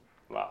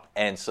 Wow.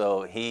 And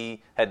so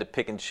he had to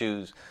pick and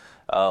choose,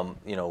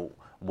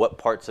 what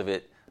parts of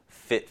it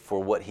fit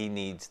for what he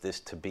needs this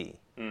to be.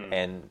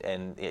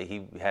 And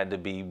he had to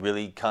be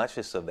really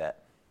conscious of that.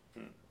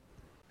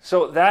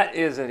 So that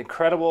is an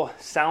incredible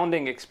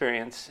sounding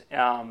experience,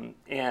 and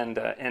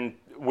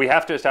we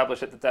have to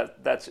establish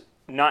that's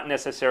not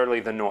necessarily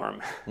the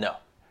norm. No.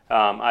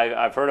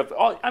 I've heard of,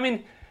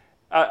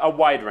 a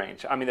wide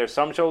range. I mean, there's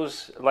some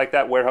shows like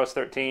that. Warehouse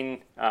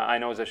 13, I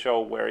know, is a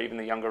show where even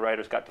the younger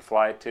writers got to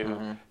fly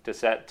to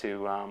set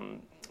to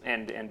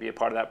and be a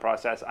part of that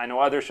process. I know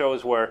other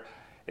shows where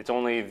it's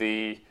only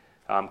the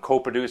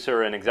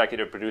co-producer and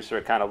executive producer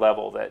kind of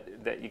level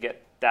that you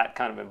get that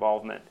kind of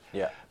involvement.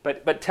 Yeah.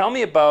 But tell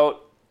me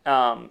about,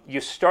 you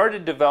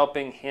started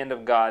developing Hand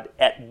of God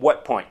at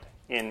what point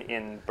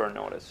in Burn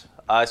Notice?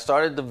 I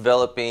started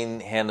developing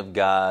Hand of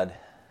God.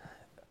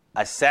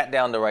 I sat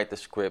down to write the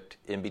script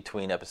in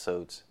between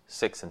episodes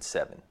 6 and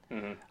 7.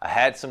 Mm-hmm. I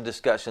had some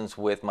discussions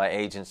with my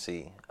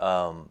agency.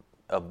 When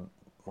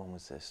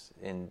was this?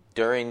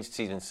 During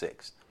season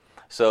 6.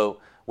 So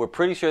we're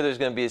pretty sure there's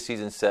going to be a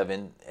season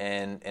 7,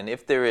 and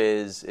if there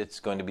is, it's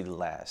going to be the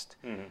last.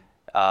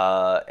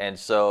 Mm-hmm. And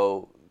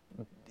so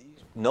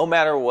no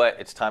matter what,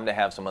 it's time to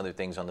have some other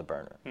things on the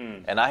burner.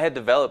 And I had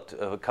developed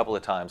a couple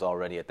of times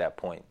already at that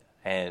point,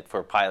 and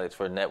for pilots,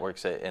 for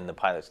networks, and the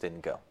pilots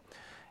didn't go.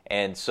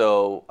 And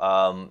so,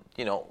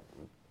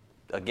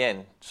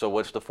 again, so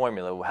what's the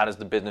formula? How does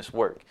the business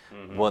work?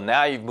 Well,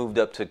 now you've moved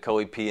up to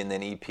co-EP and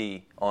then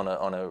EP on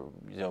a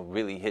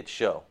really hit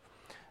show.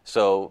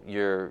 So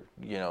your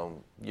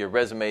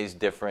resume is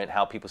different.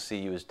 How people see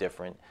you is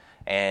different.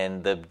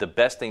 And the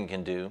best thing you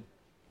can do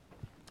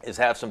is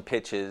have some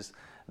pitches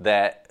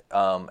that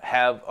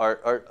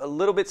are a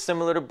little bit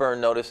similar to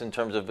Burn Notice in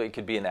terms of it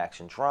could be an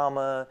action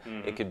drama,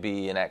 it could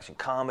be an action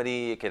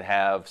comedy, it could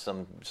have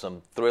some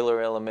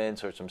thriller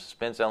elements or some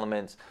suspense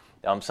elements,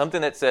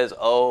 something that says,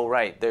 oh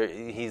right,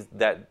 he's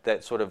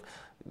that sort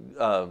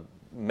of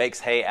makes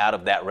hay out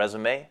of that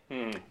resume,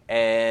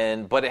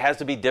 but it has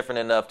to be different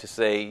enough to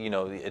say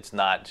it's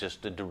not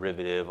just a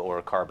derivative or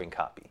a carbon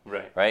copy,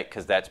 right?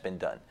 Because that's been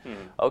done.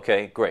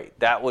 Okay, great,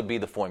 that would be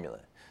the formula.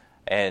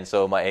 And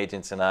so my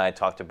agents and I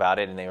talked about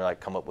it, and they were like,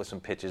 come up with some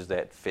pitches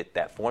that fit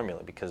that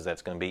formula because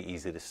that's going to be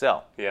easy to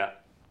sell. Yeah.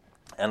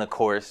 And of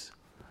course,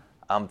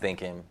 I'm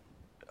thinking,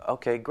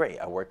 okay, great.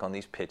 I work on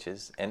these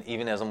pitches, and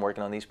even as I'm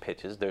working on these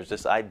pitches, there's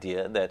this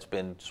idea that's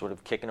been sort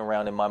of kicking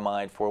around in my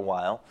mind for a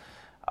while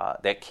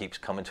that keeps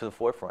coming to the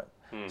forefront.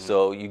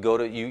 So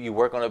you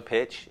work on a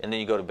pitch, and then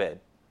you go to bed.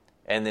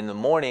 And in the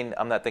morning,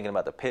 I'm not thinking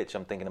about the pitch.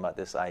 I'm thinking about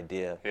this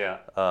idea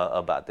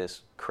about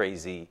this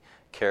crazy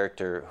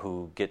character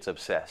who gets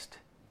obsessed.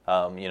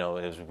 It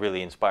was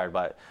really inspired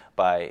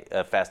by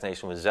a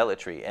fascination with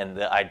zealotry, and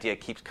the idea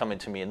keeps coming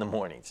to me in the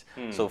mornings.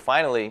 So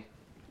finally,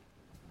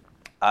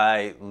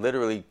 I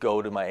literally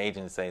go to my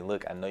agent and say,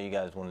 look, I know you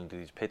guys want to do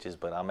these pitches,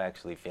 but I'm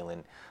actually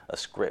feeling a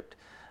script,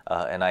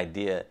 an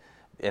idea,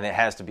 and it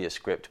has to be a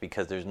script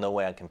because there's no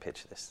way I can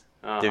pitch this.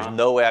 There's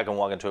no way I can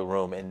walk into a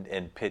room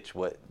and pitch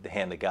what The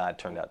Hand of God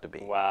turned out to be.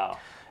 Wow.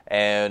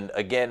 And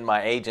again,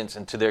 my agents,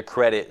 and to their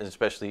credit,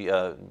 especially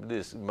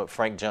this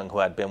Frank Jung, who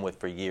I'd been with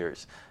for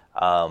years,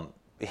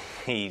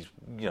 he's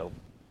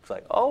it's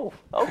like, oh,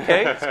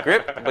 okay,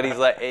 script. But he's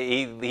like,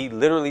 he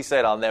literally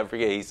said, I'll never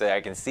forget. He said,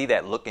 I can see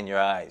that look in your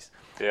eyes.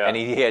 Yeah. And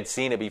he had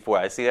seen it before.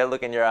 I see that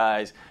look in your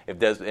eyes. If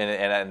there's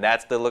and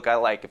that's the look I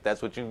like. If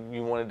that's what you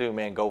want to do,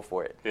 man, go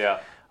for it. Yeah.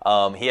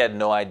 He had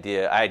no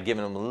idea. I had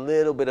given him a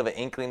little bit of an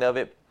inkling of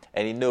it,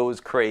 and he knew it was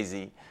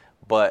crazy,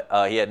 but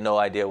he had no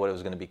idea what it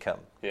was going to become.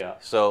 Yeah.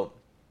 So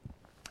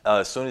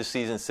as soon as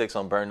season 6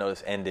 on Burn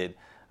Notice ended,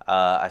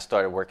 I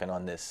started working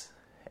on this,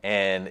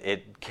 and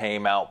it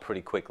came out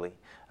pretty quickly.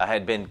 I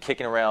had been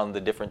kicking around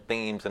the different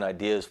themes and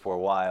ideas for a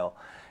while,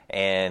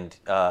 and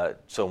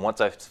so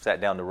once I sat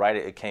down to write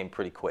it, it came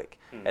pretty quick.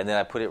 And then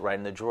I put it right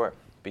in the drawer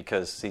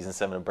because season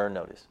 7 of Burn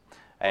Notice.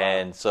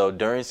 And so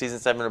during season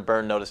 7 of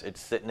Burn Notice,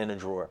 it's sitting in a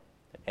drawer.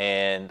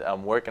 And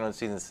I'm working on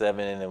season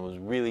 7, and it was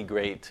really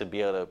great to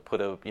be able to put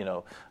a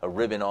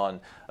ribbon on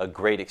a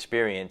great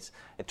experience.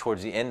 And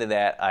towards the end of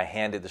that, I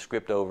handed the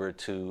script over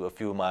to a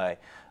few of my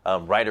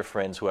writer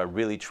friends who I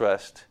really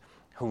trust,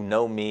 who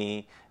know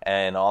me,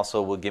 and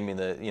also will give me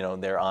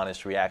their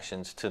honest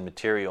reactions to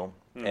material.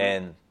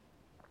 And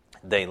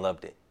they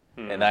loved it.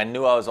 And I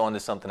knew I was onto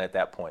something at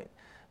that point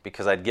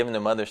because I'd given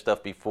them other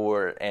stuff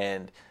before,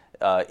 and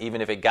even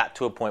if it got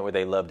to a point where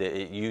they loved it,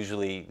 it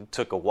usually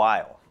took a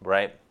while,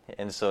 right?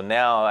 And so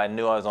now I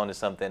knew I was onto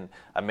something.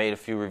 I made a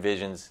few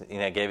revisions,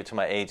 I gave it to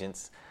my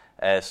agents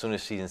as soon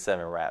as season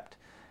 7 wrapped.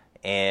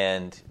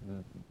 And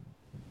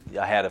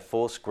I had a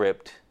full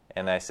script,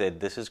 and I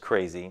said, this is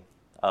crazy.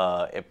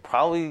 It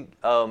probably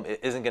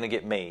isn't going to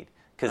get made.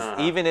 Because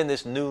even in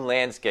this new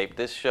landscape,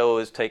 this show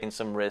is taking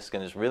some risk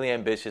and is really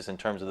ambitious in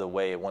terms of the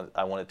way I want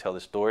to tell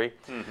the story.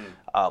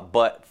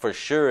 But for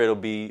sure, it'll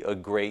be a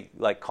great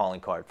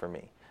calling card for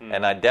me.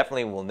 And I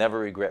definitely will never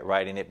regret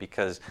writing it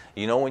because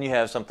when you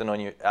have something on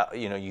your,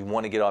 you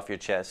want to get off your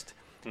chest.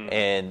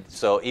 And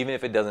so even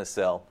if it doesn't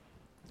sell,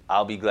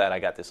 I'll be glad I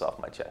got this off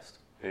my chest.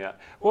 Yeah.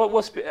 Well,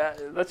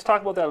 let's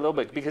talk about that a little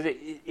bit because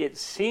it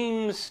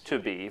seems to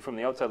be, from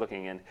the outside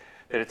looking in,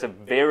 that it's a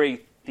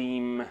very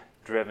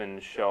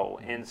theme-driven show.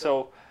 And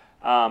so,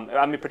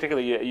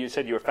 particularly you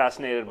said you were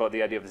fascinated about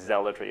the idea of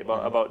zealotry,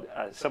 about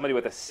somebody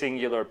with a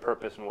singular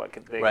purpose and what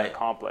they can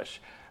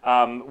accomplish.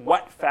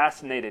 What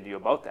fascinated you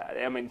about that?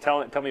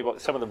 Tell me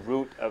about some of the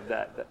root of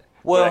that.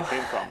 Where that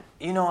came from.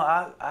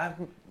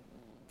 I'm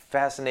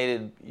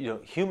fascinated.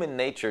 Human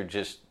nature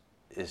just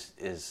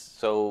is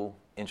so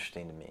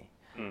interesting to me,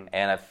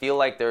 and I feel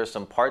like there are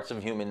some parts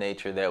of human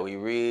nature that we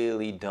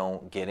really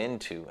don't get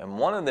into, and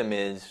one of them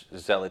is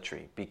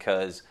zealotry,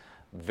 because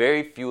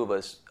very few of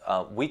us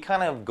we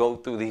kind of go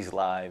through these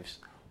lives.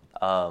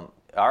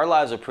 Our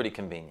lives are pretty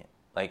convenient.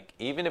 Like,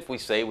 even if we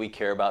say we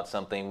care about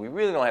something, we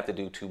really don't have to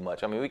do too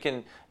much. We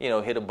can,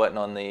 hit a button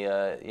on the,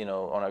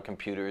 on our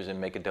computers and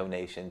make a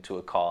donation to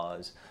a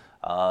cause.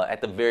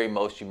 At the very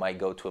most, you might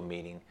go to a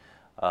meeting,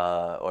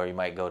 or you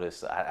might go to,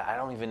 I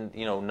don't even,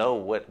 know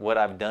what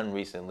I've done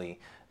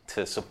recently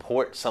to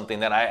support something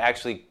that I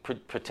actually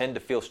pretend to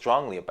feel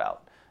strongly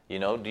about. Do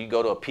you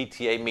go to a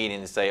PTA meeting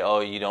and say, oh,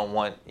 you don't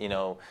want,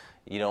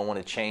 You don't want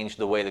to change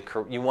the way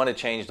you want to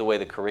change the way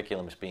the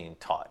curriculum is being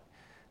taught.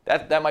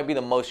 That might be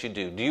the most you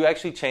do. Do you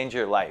actually change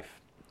your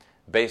life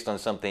based on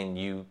something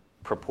you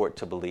purport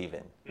to believe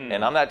in?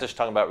 And I'm not just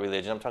talking about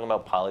religion. I'm talking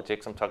about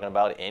politics. I'm talking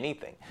about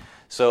anything.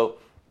 So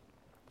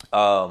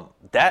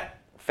that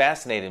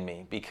fascinated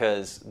me,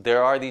 because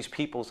there are these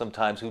people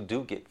sometimes who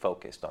do get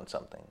focused on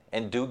something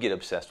and do get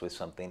obsessed with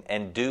something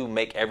and do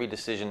make every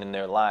decision in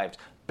their lives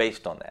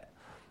based on that.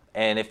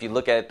 And if you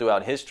look at it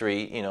throughout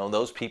history,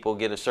 those people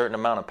get a certain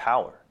amount of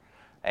power,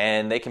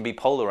 and they can be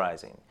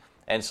polarizing.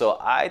 And so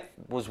I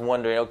was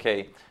wondering,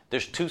 okay,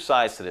 there's two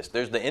sides to this.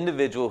 There's the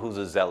individual who's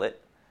a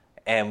zealot,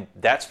 and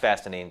that's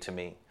fascinating to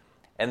me.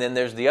 And then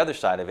there's the other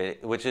side of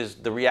it, which is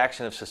the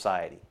reaction of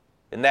society.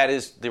 And that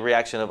is the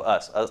reaction of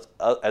us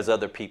as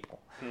other people.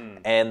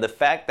 And the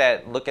fact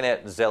that looking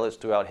at zealots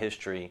throughout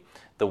history,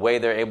 the way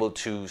they're able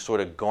to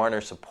sort of garner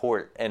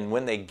support, and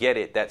when they get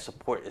it, that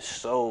support is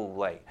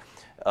so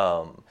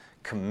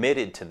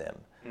committed to them.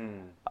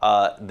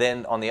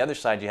 Then on the other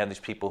side, you have these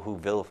people who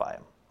vilify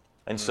them.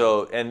 And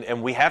so,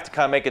 and we have to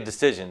kind of make a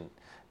decision,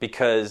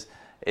 because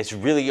it's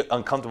really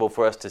uncomfortable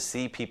for us to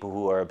see people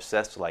who are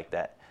obsessed like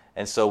that.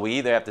 And so we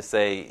either have to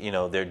say,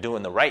 they're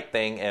doing the right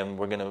thing and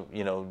we're going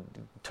to,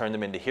 turn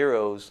them into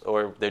heroes,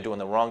 or they're doing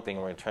the wrong thing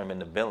and we're going to turn them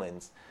into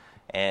villains.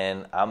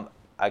 And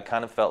I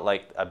kind of felt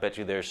like, I bet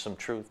you there's some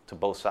truth to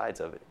both sides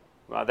of it.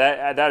 Well,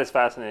 that is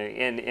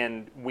fascinating.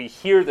 And we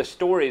hear the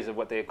stories of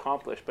what they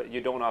accomplished, but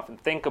you don't often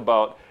think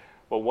about,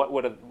 well, what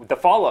would the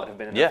fallout have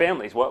been in their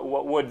families?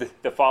 What would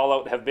the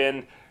fallout have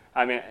been?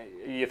 I mean,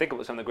 you think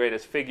about some of the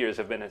greatest figures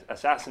have been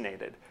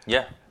assassinated.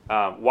 Yeah.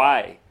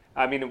 Why?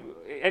 I mean,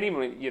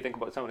 even you think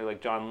about somebody like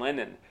John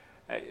Lennon,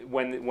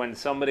 when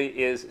somebody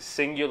is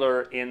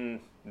singular in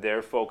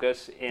their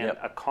focus and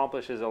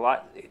accomplishes a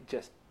lot,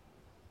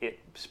 it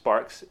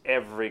sparks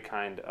every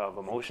kind of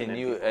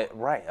emotion.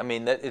 Right. I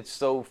mean, it's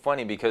so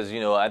funny, because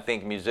I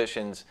think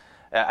musicians,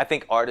 I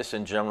think artists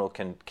in general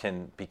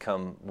can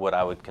become what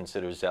I would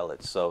consider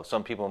zealots. So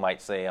some people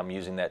might say I'm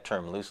using that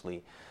term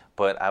loosely,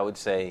 but I would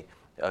say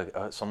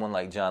someone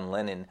like John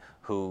Lennon,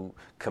 who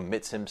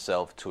commits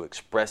himself to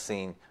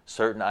expressing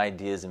certain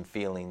ideas and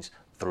feelings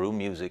through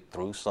music,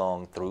 through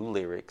song, through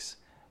lyrics,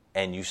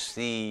 and you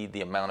see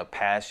the amount of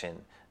passion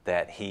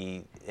that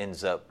he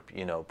ends up,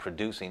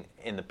 producing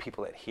in the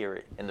people that hear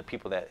it, and the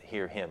people that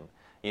hear him.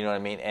 You know what I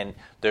mean? And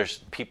there's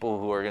people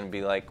who are going to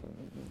be like,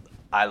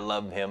 I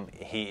love him.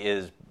 He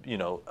is,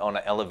 on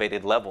an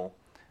elevated level.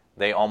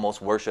 They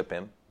almost worship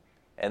him.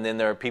 And then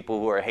there are people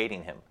who are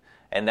hating him.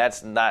 And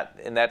that's not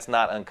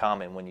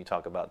uncommon when you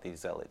talk about these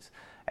zealots.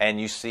 And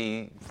you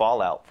see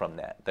fallout from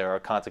that. There are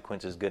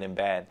consequences, good and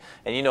bad.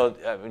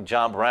 And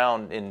John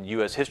Brown in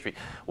U.S. history,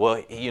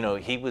 well,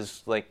 he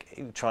was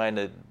trying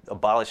to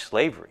abolish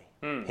slavery.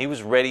 He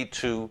was ready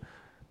to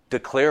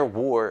declare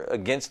war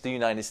against the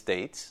United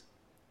States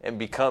and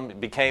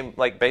became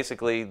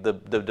basically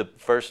the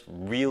first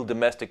real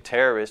domestic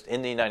terrorist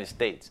in the United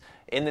States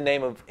in the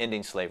name of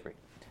ending slavery.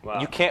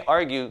 Wow. You can't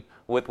argue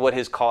with what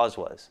his cause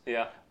was.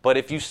 Yeah. But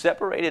if you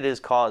separated his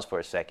cause for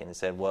a second and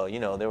said, well,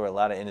 there were a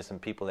lot of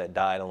innocent people that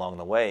died along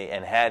the way,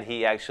 and had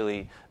he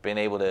actually been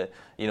able to,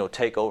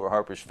 take over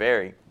Harper's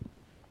Ferry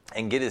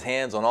and get his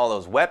hands on all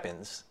those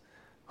weapons,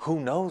 who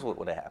knows what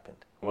would have happened?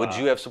 Wow. Would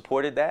you have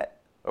supported that?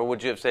 Or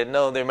would you have said,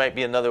 no, there might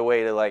be another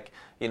way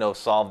to,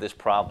 solve this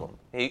problem?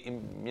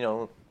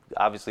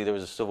 Obviously there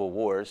was a civil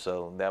war,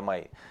 so that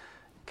might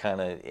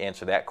kind of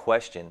answer that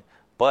question.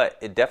 But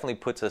it definitely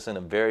puts us in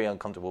a very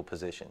uncomfortable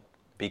position.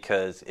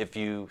 Because if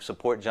you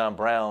support John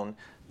Brown,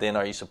 then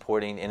are you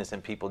supporting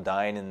innocent people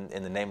dying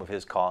in the name of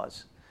his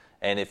cause?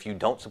 And if you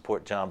don't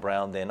support John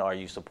Brown, then are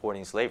you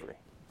supporting slavery?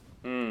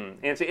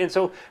 And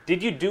so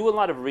did you do a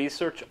lot of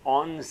research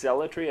on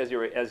zealotry as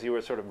you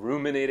were sort of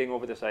ruminating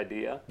over this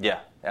idea? Yeah,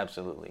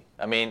 absolutely.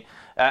 I mean,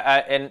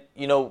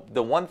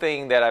 the one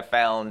thing that I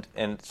found,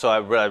 and so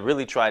I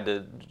really tried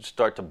to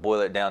start to boil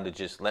it down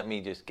to let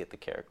me just get the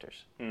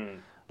characters.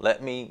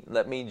 Let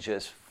me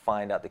just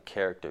find out the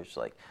characters,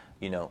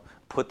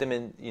 put them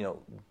in,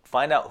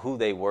 find out who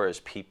they were as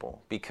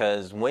people.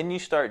 Because when you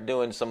start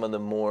doing some of the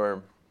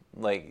more,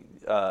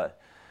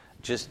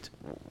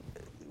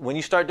 when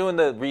you start doing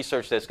the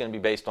research that's going to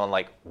be based on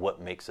what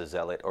makes a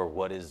zealot or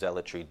what is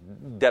zealotry,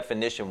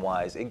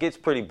 definition-wise, it gets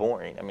pretty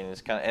boring. I mean,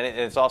 it's kind of, and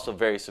it's also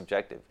very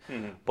subjective.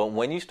 But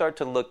when you start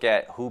to look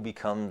at who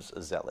becomes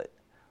a zealot,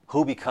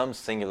 who becomes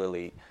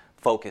singularly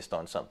focused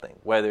on something,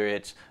 whether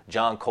it's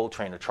John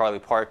Coltrane or Charlie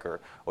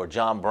Parker or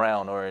John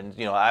Brown or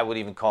I would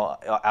even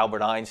call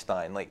Albert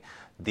Einstein.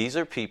 These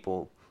are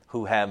people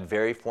who have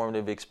very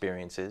formative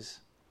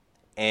experiences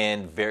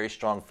and very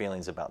strong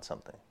feelings about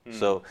something.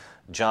 So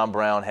John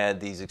Brown had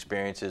these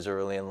experiences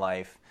early in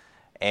life,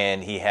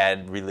 and he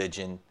had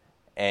religion,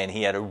 and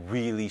he had a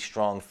really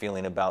strong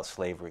feeling about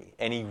slavery,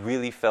 and he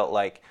really felt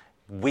like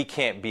we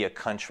can't be a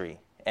country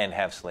and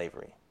have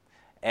slavery.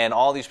 And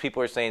all these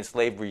people are saying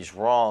slavery's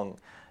wrong.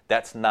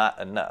 That's not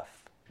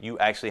enough. You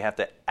actually have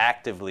to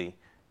actively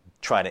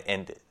try to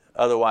end it.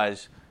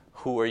 Otherwise,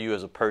 who are you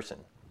as a person?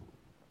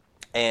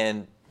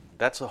 And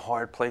that's a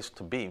hard place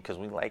to be, because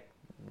we like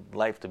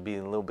life to be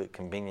a little bit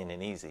convenient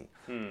and easy.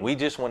 We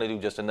just want to do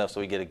just enough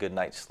so we get a good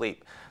night's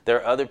sleep. There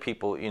are other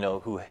people,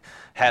 who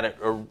had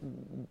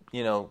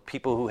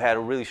people who had a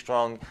really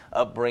strong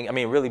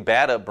upbringing, really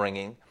bad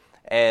upbringing,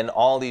 and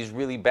all these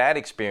really bad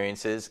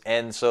experiences,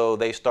 and so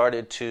they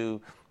started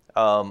to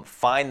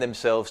find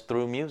themselves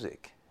through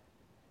music.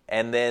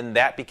 And then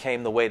that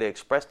became the way to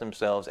express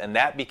themselves, and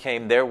that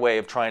became their way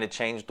of trying to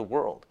change the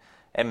world.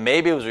 And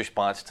maybe it was a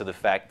response to the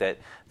fact that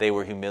they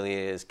were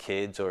humiliated as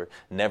kids or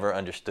never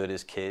understood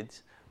as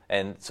kids.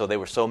 And so they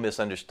were so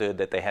misunderstood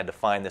that they had to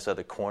find this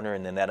other corner,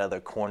 and then that other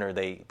corner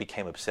they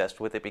became obsessed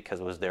with it because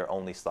it was their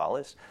only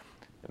solace.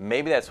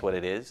 Maybe that's what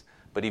it is.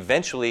 But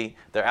eventually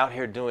they're out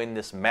here doing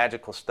this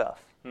magical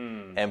stuff,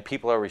 and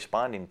people are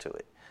responding to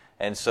it.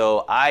 And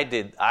so I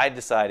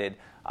decided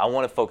I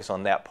want to focus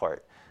on that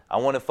part. I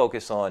want to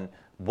focus on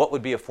what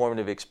would be a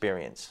formative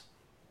experience,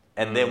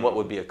 and then what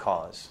would be a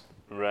cause.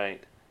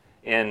 Right,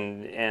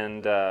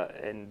 and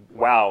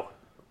wow,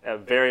 a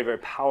very, very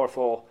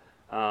powerful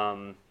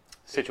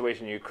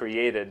situation you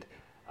created.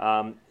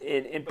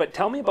 But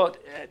tell me about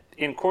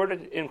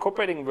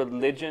incorporating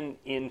religion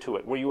into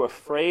it. Were you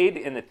afraid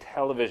in the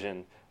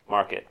television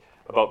market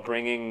about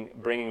bringing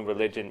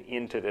religion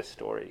into this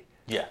story?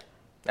 Yeah,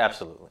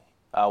 absolutely.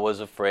 I was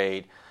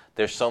afraid.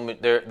 There's so many.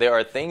 There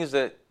are things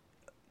that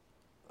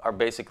are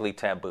basically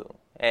taboo.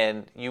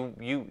 And you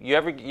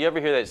ever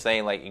hear that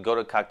saying, like, you go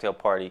to a cocktail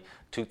party,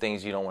 two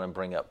things you don't want to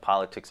bring up: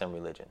 politics and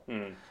religion.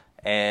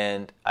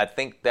 And I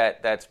think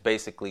that's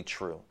basically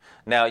true.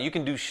 Now, you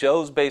can do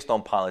shows based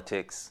on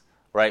politics,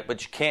 right?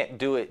 But you can't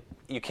do it.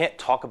 You can't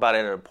talk about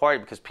it at a party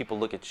because people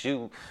look at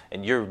you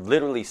and you're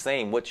literally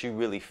saying what you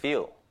really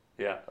feel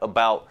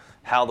about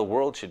how the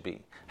world should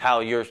be, how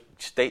your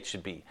state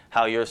should be,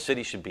 how your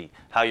city should be,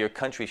 how your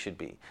country should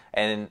be.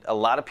 And a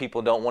lot of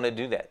people don't want to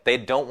do that. They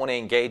don't want to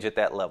engage at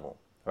that level,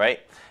 right?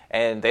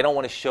 And they don't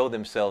want to show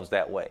themselves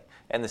that way.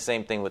 And the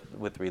same thing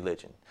with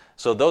religion.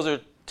 So those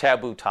are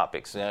taboo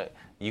topics. Now,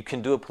 you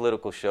can do a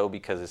political show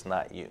because it's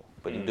not you.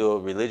 But you do a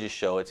religious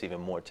show, it's even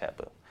more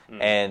taboo.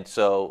 And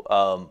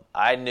so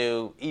I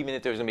knew even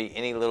if there was going to be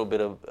any little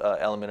bit of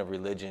element of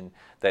religion,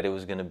 that it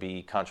was going to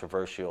be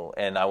controversial.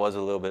 And I was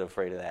a little bit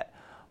afraid of that.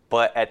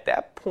 But at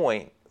that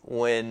point,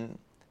 when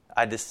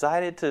I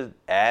decided to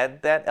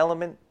add that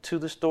element to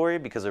the story,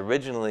 because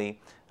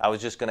originally I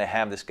was just going to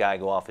have this guy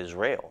go off his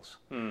rails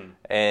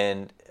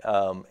and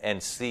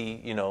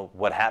see,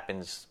 what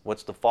happens,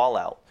 what's the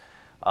fallout.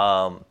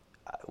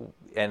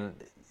 And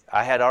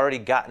I had already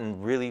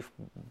gotten really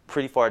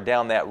pretty far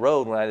down that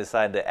road when I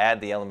decided to add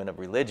the element of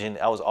religion.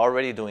 I was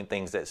already doing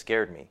things that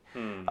scared me,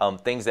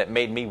 things that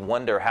made me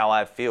wonder how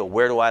I feel.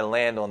 Where do I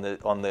land on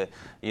the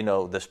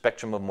the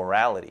spectrum of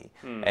morality,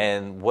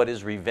 and what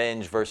is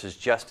revenge versus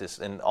justice,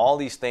 and all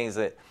these things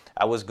that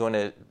I was going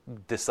to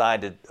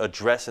decide to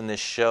address in this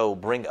show,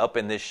 bring up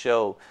in this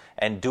show,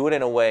 and do it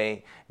in a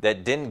way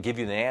that didn't give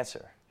you the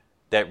answer,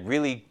 that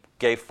really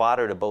gave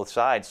fodder to both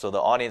sides, so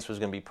the audience was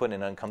going to be put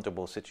in an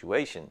uncomfortable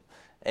situation.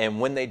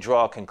 And when they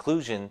draw a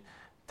conclusion,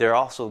 they're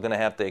also going to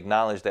have to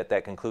acknowledge that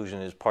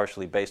conclusion is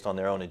partially based on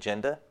their own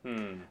agenda.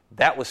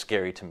 That was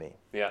scary to me.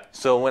 Yeah.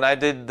 So when I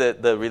did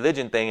the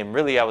religion thing, and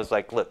really I was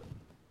like, look,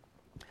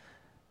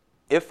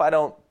 if I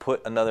don't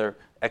put another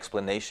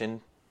explanation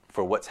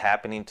for what's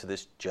happening to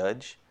this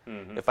judge,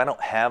 if I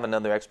don't have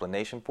another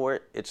explanation for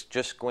it, it's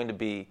just going to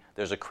be,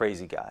 there's a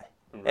crazy guy.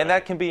 Right. And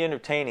that can be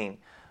entertaining,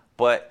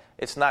 but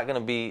it's not going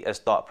to be as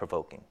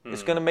thought-provoking.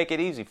 It's going to make it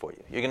easy for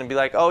you. You're going to be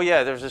like, oh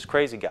yeah, there's this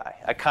crazy guy.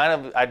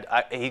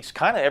 He's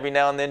kind of every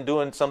now and then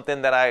doing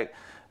something that I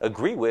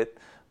agree with,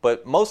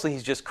 but mostly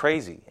he's just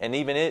crazy. And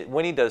even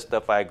when he does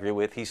stuff I agree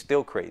with, he's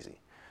still crazy.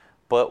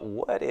 But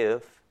what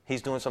if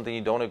he's doing something you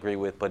don't agree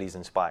with, but he's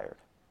inspired?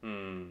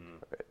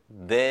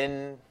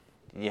 Then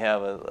you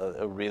have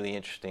a really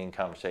interesting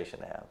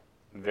conversation to have.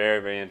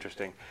 Very, very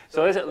interesting.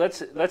 So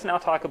let's now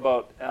talk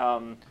about.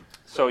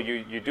 So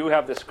you do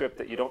have the script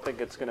that you don't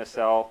think it's going to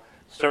sell.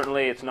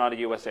 Certainly, it's not a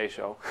USA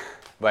show.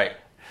 Right.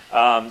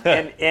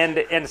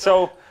 And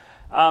so,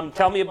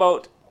 tell me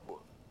about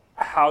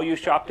how you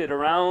shopped it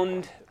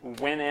around,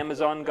 when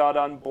Amazon got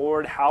on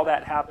board, how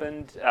that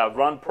happened.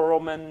 Ron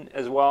Perlman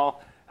as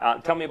well.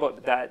 Tell me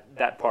about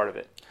that part of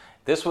it.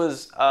 This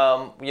was,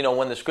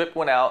 when the script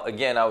went out,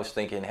 again, I was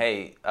thinking,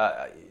 hey,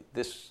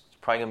 this is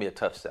probably going to be a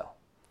tough sell.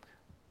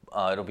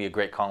 It'll be a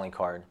great calling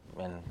card,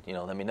 and,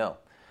 let me know.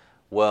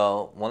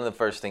 Well, one of the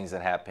first things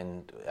that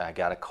happened, I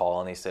got a call,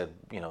 and they said,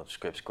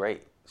 script's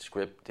great.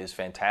 Script is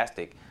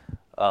fantastic.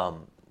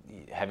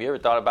 Have you ever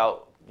thought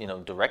about,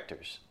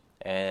 directors?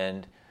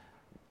 And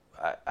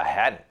I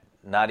hadn't,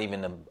 not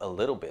even a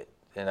little bit.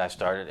 And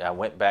I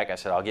went back, I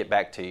said, I'll get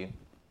back to you.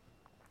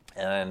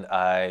 And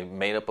I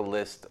made up a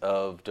list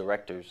of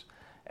directors.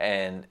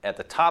 And at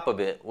the top of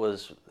it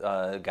was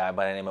a guy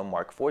by the name of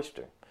Mark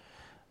Forster.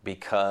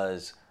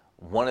 Because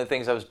one of the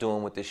things I was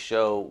doing with this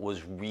show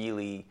was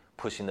really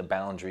pushing the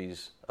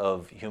boundaries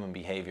of human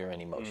behavior and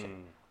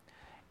emotion.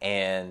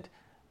 And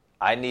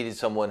I needed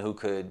someone who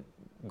could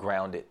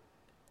ground it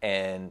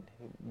and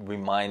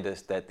remind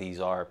us that these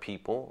are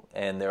people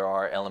and there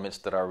are elements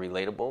that are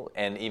relatable.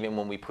 And even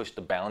when we push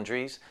the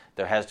boundaries,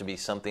 there has to be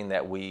something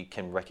that we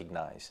can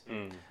recognize.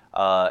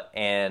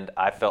 And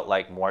I felt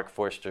like Mark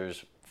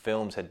Forster's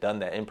films had done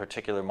that, in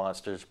particular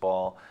Monsters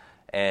Ball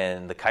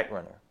and The Kite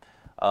Runner.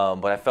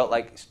 But I felt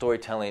like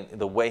storytelling,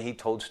 the way he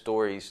told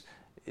stories,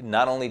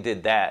 not only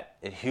did that,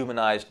 it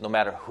humanized no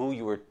matter who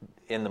you were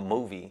in the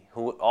movie,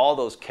 all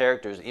those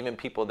characters, even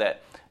people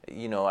that,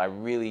 I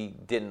really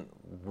didn't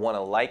want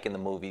to like in the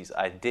movies,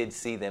 I did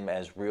see them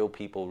as real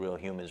people, real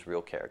humans,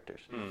 real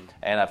characters.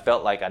 And I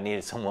felt like I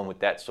needed someone with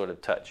that sort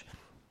of touch.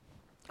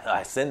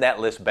 I send that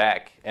list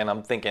back, and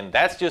I'm thinking,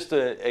 that's just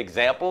an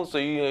example, so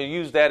you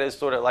use that as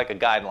sort of like a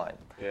guideline.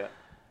 Yeah.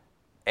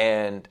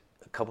 And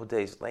a couple of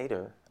days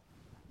later,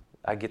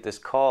 I get this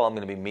call, I'm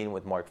going to be meeting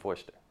with Mark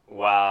Forster.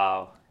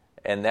 Wow.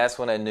 And that's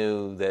when I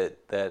knew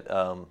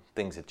that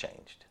things had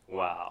changed.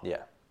 Wow.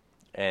 Yeah.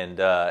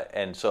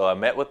 And so I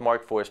met with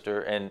Mark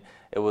Forster, and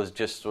it was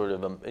just sort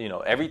of,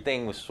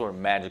 everything was sort of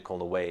magical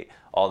the way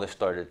all this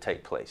started to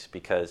take place,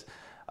 because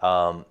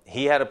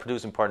he had a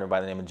producing partner by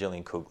the name of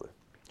Jillian Kugler.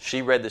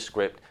 She read the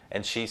script,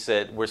 and she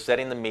said, we're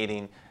setting the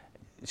meeting.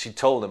 She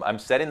told him, I'm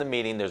setting the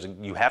meeting.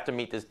 You have to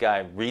meet this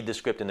guy, read the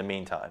script in the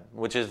meantime,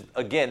 which is,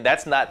 again,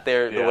 that's not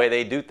the way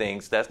they do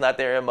things. That's not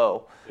their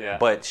MO. Yeah.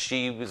 But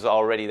she was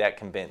already that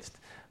convinced.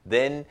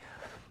 Then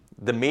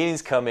the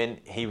meetings come in.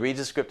 He reads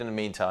the script in the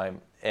meantime,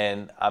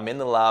 and I'm in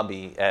the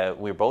lobby.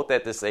 We're both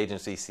at this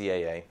agency,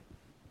 CAA.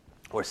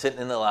 We're sitting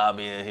in the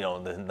lobby,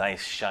 the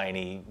nice,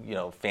 shiny,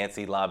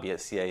 fancy lobby at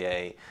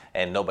CAA,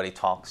 and nobody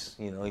talks.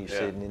 You're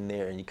sitting in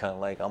there, and you're kind of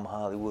like, I'm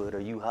Hollywood. Are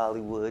you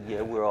Hollywood?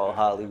 Yeah, we're all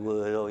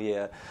Hollywood. Oh,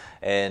 yeah.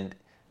 And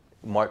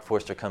Mark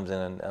Forster comes in,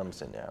 and I'm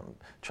sitting there. I'm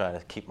trying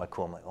to keep my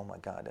cool. I'm like, oh, my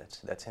God,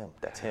 that's him.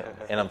 That's him.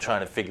 And I'm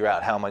trying to figure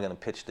out how am I going to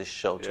pitch this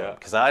show to him.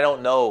 Because I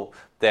don't know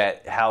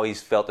how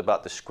he's felt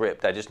about the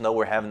script. I just know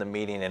we're having the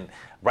meeting, and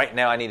right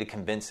now I need to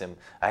convince him.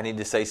 I need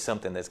to say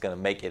something that's going to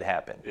make it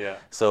happen. Yeah.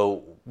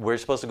 So we're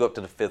supposed to go up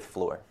to the 5th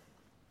floor.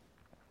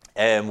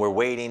 And we're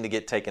waiting to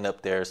get taken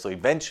up there. So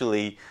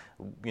eventually,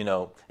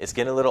 it's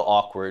getting a little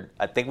awkward.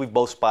 I think we've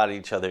both spotted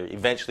each other.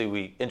 Eventually,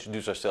 we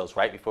introduce ourselves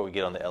right before we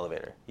get on the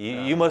elevator.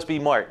 You must be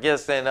Mark.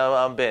 Yes, and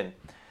I'm Ben.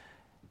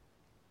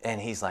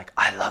 And he's like,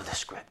 I love the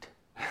script.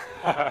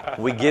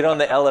 We get on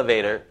the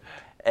elevator,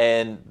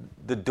 and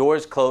the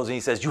doors close, and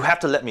he says, you have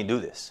to let me do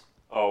this.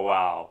 Oh,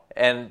 wow.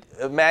 And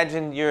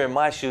imagine you're in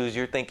my shoes.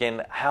 You're thinking,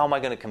 how am I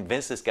going to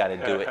convince this guy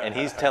to do it? And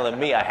he's telling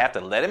me I have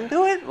to let him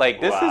do it? Like,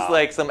 this is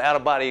like some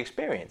out-of-body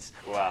experience.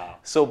 Wow.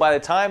 So by the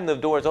time the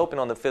doors open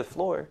on the 5th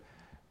floor,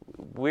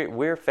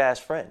 we're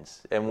fast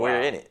friends, and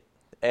we're in it.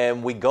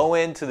 And we go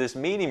into this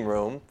meeting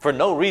room for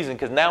no reason,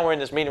 because now we're in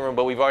this meeting room,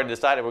 but we've already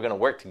decided we're going to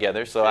work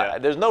together. So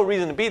there's no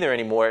reason to be there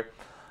anymore.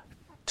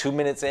 2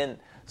 minutes in,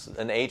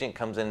 an agent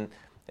comes in,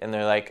 and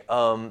they're like,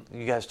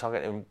 you guys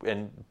talking?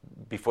 And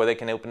before they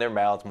can open their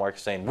mouths,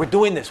 Mark's saying, we're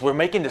doing this. We're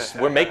making this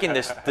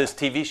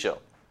TV show.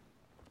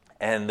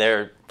 And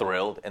they're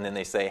thrilled. And then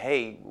they say,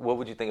 hey, what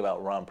would you think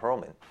about Ron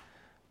Perlman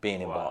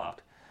being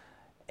involved?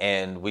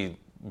 And we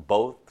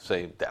both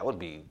say, that would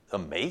be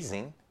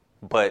amazing.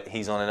 But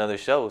he's on another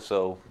show,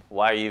 so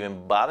why are you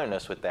even bothering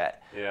us with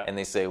that? Yeah. And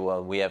they say,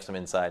 well, we have some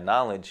inside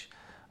knowledge.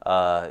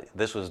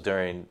 This was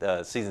during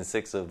season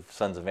 6 of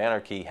Sons of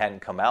Anarchy, hadn't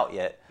come out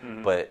yet,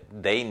 but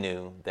they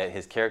knew that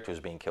his character was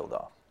being killed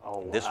off. Oh,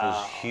 wow. This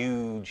was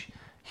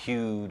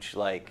huge,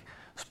 like,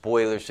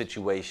 spoiler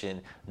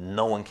situation.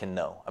 No one can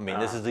know. I mean,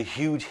 this is a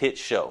huge hit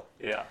show.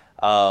 Yeah.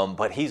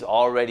 But he's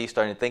already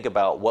starting to think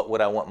about what would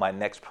I want my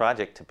next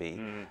project to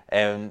be.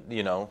 And,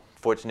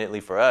 fortunately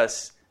for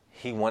us,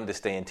 he wanted to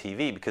stay in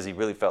TV because he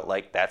really felt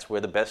like that's where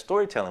the best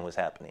storytelling was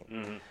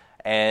happening.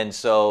 And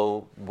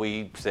so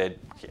we said,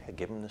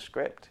 give him the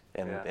script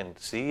and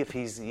see if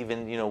he's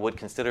even, would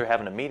consider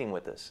having a meeting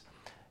with us.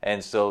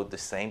 And so the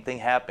same thing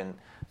happened.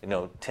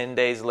 10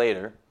 days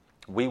later,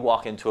 we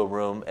walk into a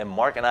room, and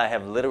Mark and I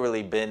have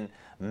literally been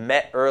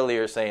met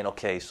earlier saying,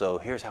 okay, so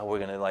here's how we're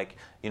going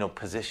to,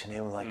 position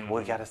him. Like,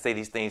 we got to say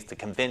these things to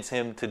convince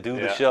him to do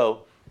the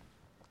show.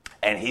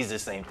 And he's the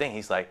same thing.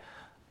 He's like,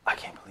 I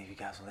can't believe you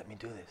guys will let me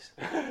do this.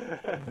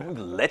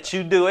 Let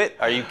you do it?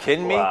 Are you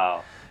kidding me?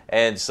 Wow.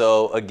 And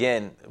so,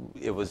 again,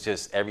 it was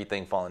just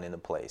everything falling into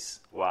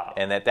place. Wow.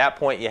 And at that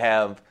point, you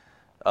have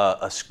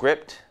a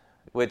script,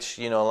 which,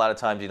 a lot of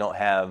times you don't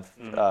have.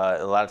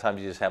 A lot of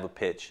times you just have a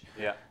pitch.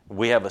 Yeah.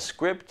 We have a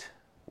script,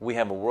 we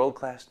have a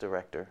world-class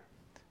director,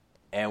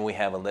 and we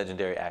have a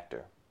legendary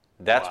actor.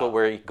 That's what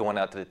we're going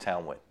out to the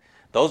town with.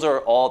 Those are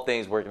all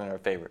things working in our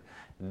favor.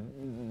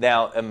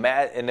 Now,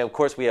 and of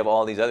course, we have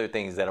all these other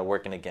things that are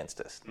working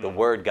against us. The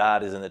word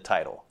God is in the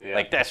title. Yeah.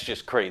 Like, that's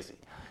just crazy.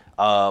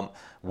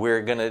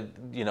 We're going to,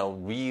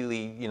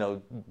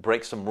 really,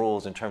 break some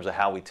rules in terms of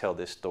how we tell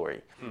this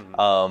story.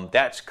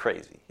 That's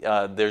crazy.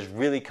 There's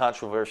really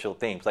controversial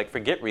themes. Like,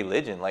 forget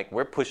religion. Like,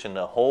 we're pushing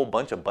a whole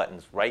bunch of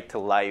buttons. Right to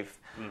life,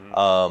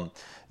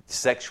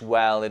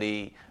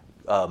 sexuality,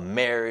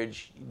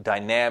 marriage,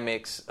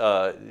 dynamics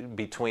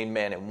between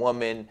man and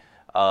woman,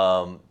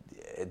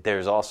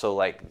 there's also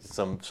like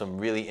some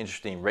really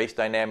interesting race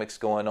dynamics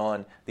going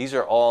on. These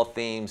are all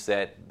themes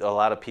that a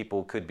lot of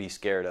people could be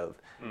scared of.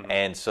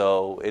 And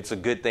so it's a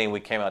good thing we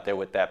came out there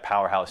with that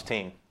powerhouse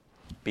team,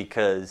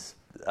 because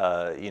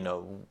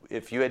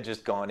if you had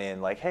just gone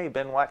in like, hey,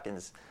 Ben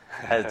Watkins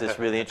has this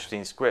really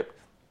interesting script,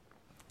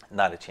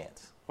 not a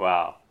chance.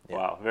 Wow. Yeah.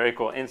 Wow. Very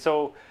cool. And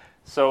so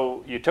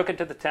you took it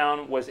to the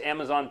town. Was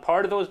Amazon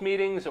part of those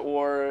meetings,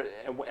 or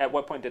at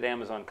what point did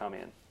Amazon come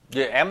in?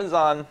 Yeah,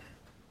 Amazon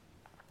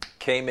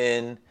came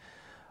in.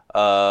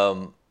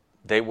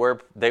 They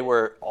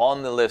were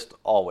on the list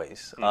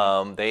always.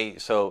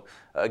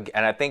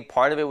 And I think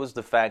part of it was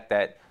the fact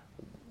that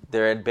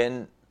there had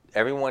been,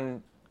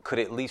 everyone could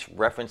at least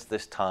reference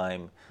this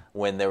time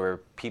when there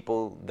were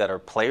people that are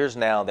players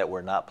now that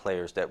were not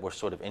players, that were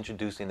sort of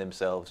introducing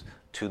themselves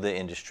to the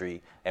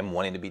industry and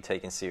wanting to be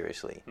taken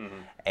seriously.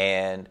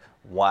 And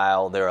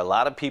while there are a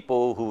lot of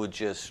people who would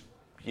just,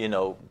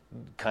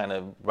 kind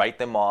of write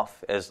them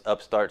off as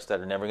upstarts that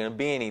are never going to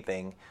be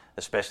anything,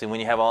 especially when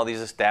you have all these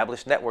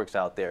established networks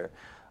out there,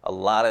 a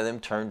lot of them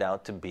turned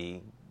out to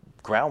be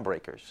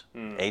groundbreakers.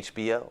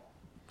 HBO,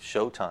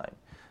 Showtime.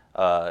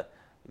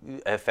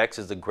 FX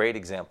is a great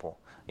example.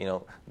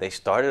 They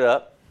started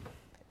up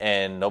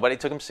and nobody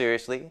took them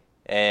seriously,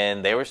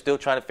 and they were still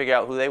trying to figure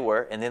out who they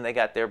were, and then they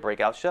got their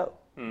breakout show,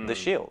 The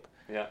Shield.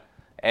 Yeah.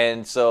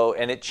 And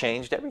it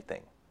changed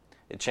everything.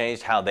 It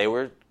changed how they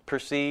were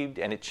perceived,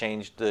 and it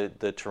changed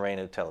the terrain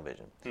of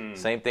television.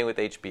 Same thing with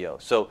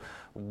HBO. So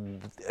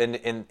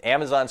in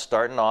Amazon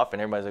starting off,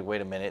 and everybody's like,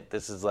 wait a minute,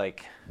 this is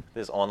like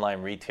this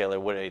online retailer,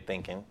 what are they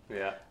thinking?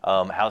 Yeah.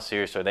 How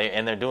serious are they?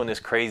 And they're doing this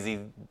crazy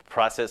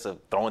process of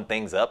throwing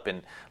things up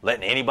and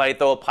letting anybody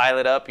throw a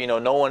pilot up.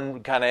 No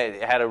one kind of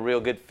had a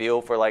real good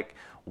feel for like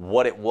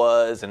what it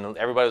was, and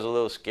everybody was a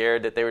little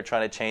scared that they were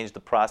trying to change the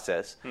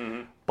process.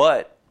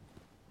 But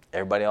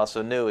everybody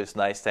also knew it's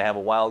nice to have a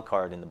wild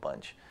card in the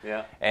bunch.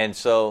 Yeah. And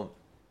so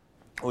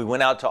we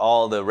went out to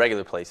all the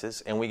regular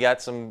places, and we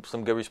got some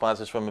good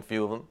responses from a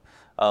few of them.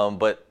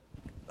 But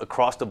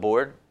across the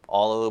board,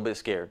 all a little bit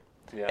scared.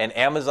 Yeah. And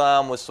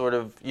Amazon was sort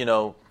of,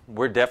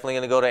 we're definitely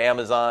going to go to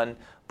Amazon.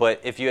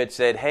 But if you had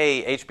said,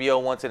 hey,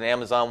 HBO wants it and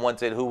Amazon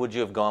wants it, who would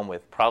you have gone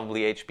with?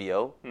 Probably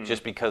HBO,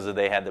 just because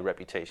they had the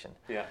reputation.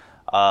 Yeah.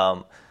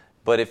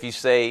 But if you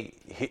say,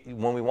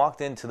 when we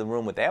walked into the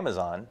room with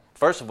Amazon,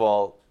 first of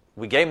all,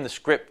 we gave them the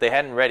script. They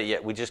hadn't read it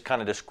yet. We just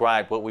kind of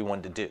described what we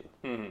wanted to do.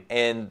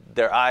 And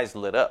their eyes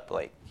lit up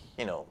like,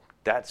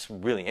 that's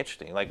really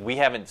interesting. Like, we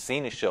haven't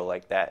seen a show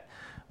like that.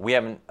 We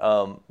haven't,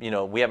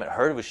 we haven't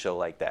heard of a show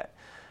like that.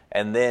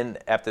 And then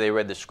after they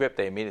read the script,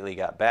 they immediately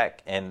got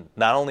back. And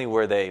not only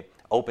were they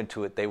open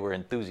to it, they were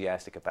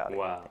enthusiastic about it.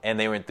 Wow. And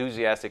they were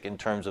enthusiastic in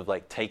terms of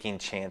like taking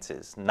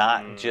chances,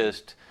 not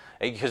just,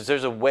 because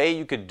there's a way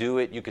you could do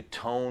it. You could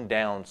tone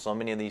down so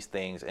many of these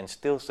things and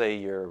still say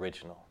you're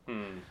original.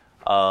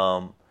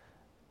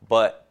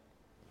 But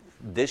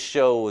this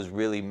show was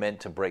really meant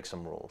to break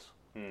some rules.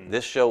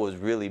 This show was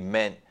really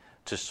meant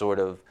to sort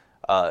of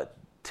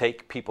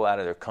take people out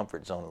of their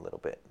comfort zone a little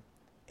bit.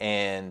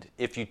 And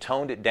if you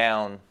toned it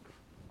down,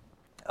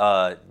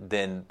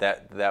 then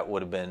that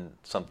would have been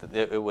something.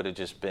 It would have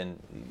just been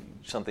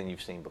something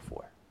you've seen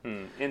before.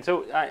 And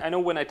so I know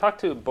when I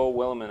talked to Beau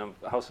Willimon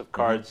of House of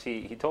Cards,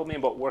 he told me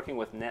about working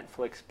with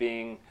Netflix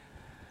being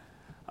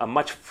a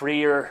much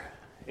freer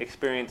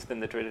experience than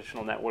the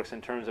traditional networks in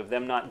terms of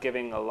them not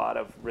giving a lot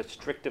of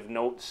restrictive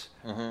notes.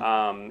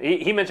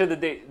 He mentioned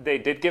that they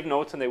did give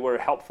notes, and they were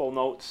helpful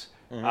notes,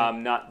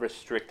 not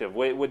restrictive.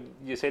 Would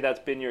you say that's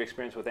been your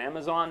experience with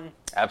Amazon?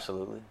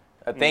 Absolutely.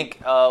 I think,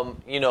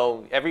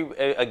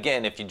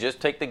 again, if you just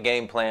take the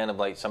game plan of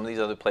like some of these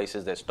other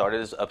places that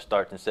started as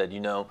upstarts and said,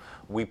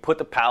 we put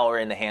the power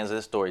in the hands of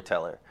the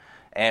storyteller,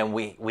 and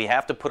we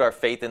have to put our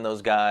faith in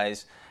those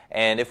guys.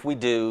 And if we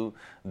do,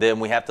 then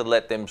we have to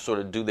let them sort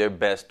of do their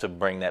best to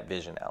bring that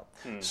vision out.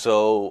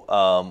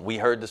 So we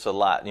heard this a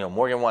lot.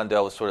 Morgan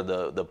Wandell was sort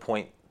of the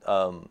point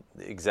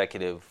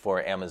executive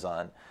for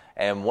Amazon.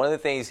 And one of the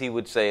things he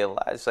would say a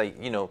lot is like,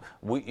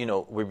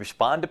 we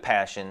respond to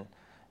passion,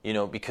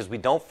 because we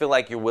don't feel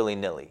like you're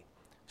willy-nilly.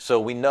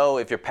 So we know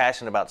if you're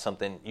passionate about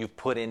something, you've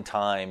put in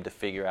time to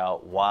figure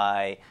out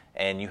why,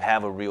 and you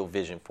have a real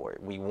vision for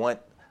it. We want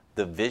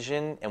the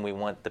vision and we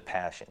want the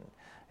passion.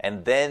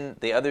 And then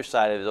the other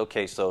side of it is,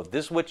 okay, so if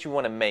this is what you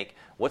want to make,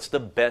 what's the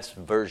best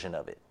version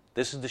of it?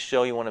 This is the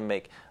show you want to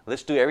make.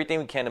 Let's do everything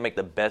we can to make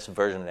the best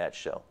version of that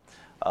show.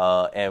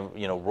 And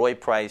Roy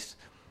Price,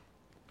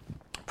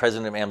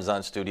 president of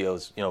Amazon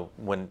Studios,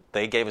 when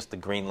they gave us the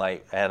green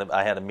light,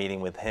 I had a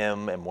meeting with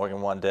him and Morgan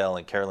Wandell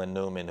and Carolyn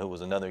Newman, who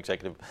was another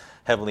executive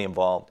heavily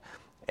involved.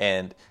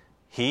 And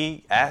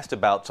he asked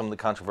about some of the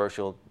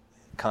controversial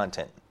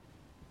content.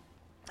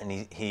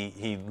 And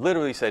he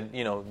literally said,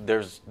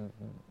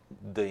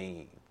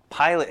 the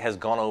pilot has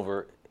gone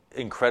over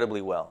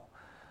incredibly well.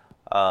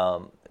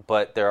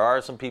 But there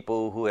are some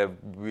people who have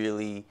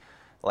really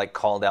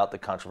called out the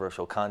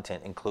controversial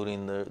content,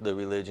 including the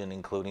religion,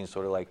 including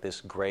sort of like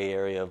this gray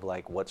area of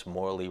like what's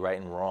morally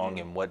right and wrong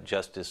and what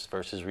justice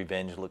versus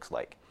revenge looks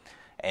like.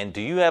 And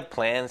do you have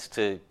plans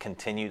to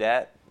continue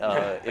that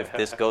if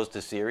this goes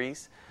to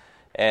series?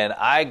 And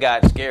I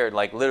got scared,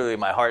 like literally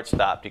my heart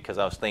stopped because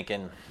I was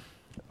thinking,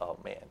 oh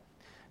man,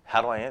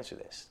 how do I answer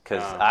this?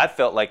 Because I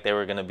felt like they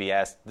were going to be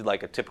asked,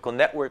 like a typical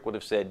network would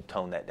have said,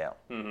 tone that down.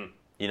 Mm-hmm.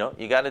 You know,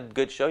 you got a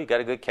good show, you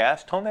got a good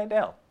cast, tone that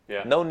down.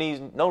 Yeah.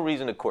 No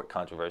reason to court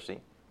controversy.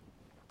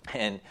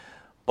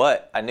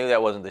 But I knew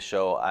that wasn't the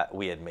show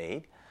we had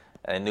made,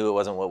 and I knew it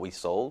wasn't what we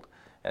sold,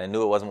 and I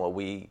knew it wasn't what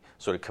we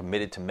sort of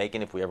committed to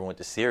making if we ever went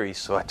to series.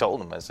 So I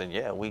told him, I said,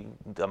 yeah,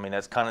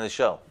 that's kind of the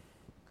show.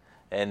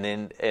 And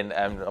then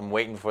I'm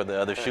waiting for the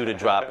other shoe to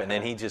drop, and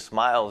then he just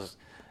smiles,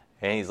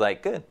 and he's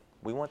like, good,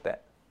 we want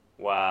that.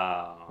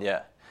 Wow.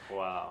 Yeah.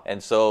 Wow.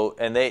 And so,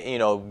 they,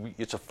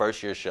 it's a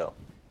first-year show.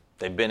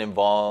 They've been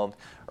involved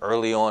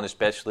early on,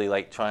 especially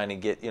like trying to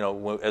get,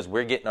 as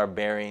we're getting our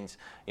bearings,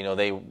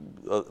 they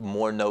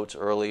more notes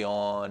early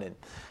on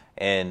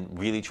and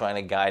really trying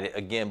to guide it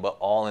again, but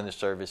all in the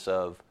service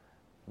of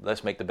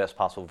let's make the best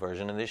possible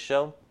version of this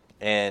show.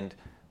 And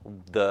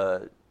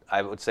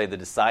I would say the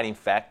deciding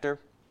factor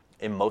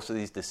in most of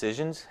these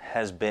decisions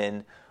has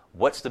been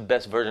what's the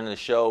best version of the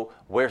show,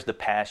 where's the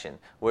passion,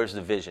 where's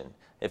the vision.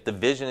 If the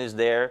vision is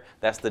there,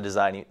 that's the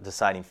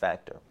deciding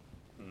factor.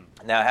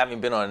 Now, having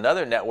been on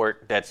another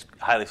network that's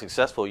highly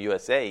successful,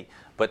 USA,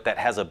 but that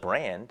has a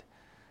brand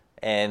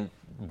and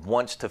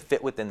wants to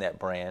fit within that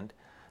brand,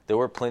 there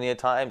were plenty of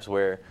times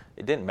where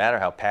it didn't matter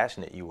how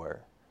passionate you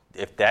were.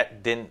 If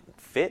that didn't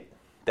fit,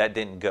 that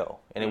didn't go.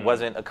 And it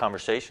wasn't a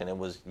conversation. It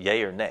was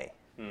yay or nay,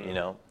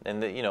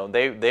 And,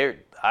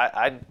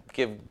 I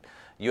give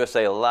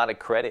USA a lot of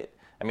credit.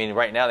 I mean,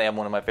 right now they have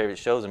one of my favorite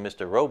shows in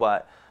Mr.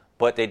 Robot,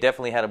 but they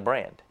definitely had a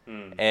brand.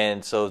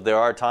 And so there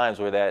are times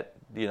where that,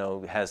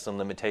 has some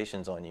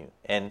limitations on you.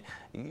 And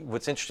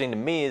what's interesting to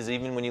me is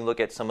even when you look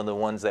at some of the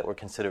ones that were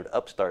considered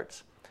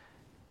upstarts,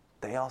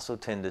 they also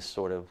tend to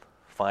sort of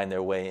find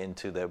their way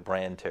into their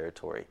brand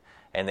territory.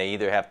 And they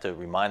either have to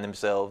remind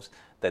themselves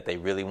that they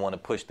really want to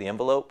push the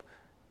envelope,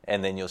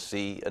 and then you'll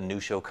see a new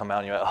show come out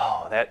and you're like,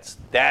 oh, that's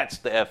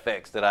the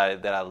FX that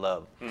I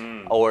love.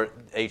 Or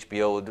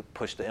HBO would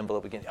push the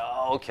envelope again.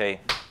 Oh,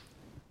 okay.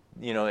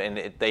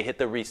 They hit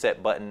the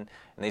reset button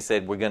and they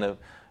said,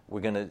 we're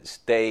gonna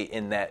stay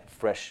in that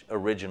fresh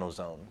original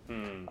zone,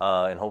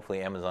 and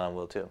hopefully Amazon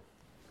will too.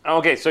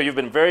 Okay, so you've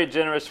been very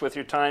generous with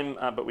your time,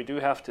 but we do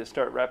have to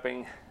start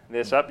wrapping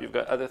this up. You've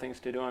got other things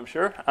to do, I'm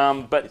sure.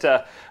 But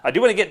I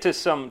do want to get to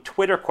some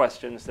Twitter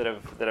questions that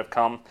have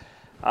come.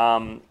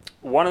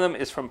 One of them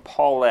is from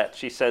Paulette.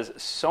 She says,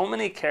 "So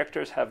many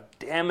characters have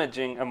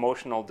damaging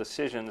emotional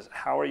decisions.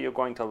 How are you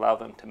going to allow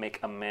them to make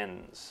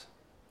amends?"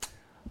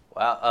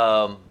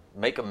 Well,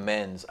 make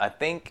amends. I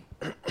think.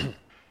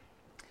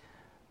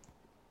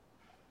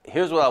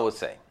 Here's what I would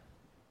say.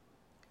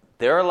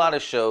 There are a lot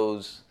of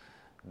shows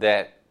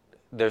that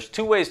there's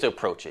two ways to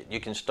approach it. You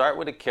can start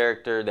with a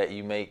character that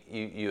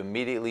you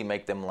immediately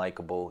make them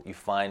likable. You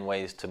find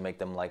ways to make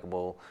them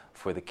likable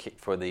for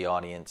the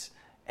audience,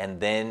 and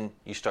then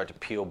you start to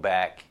peel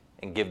back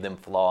and give them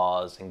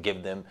flaws and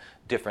give them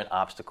different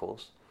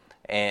obstacles,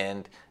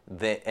 and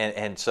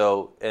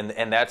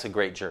that's a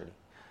great journey.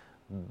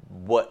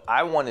 What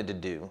I wanted to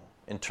do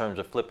in terms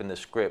of flipping the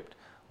script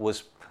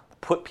was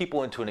put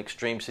people into an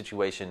extreme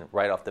situation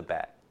right off the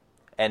bat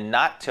and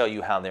not tell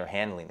you how they're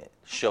handling it,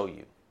 show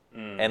you,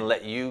 and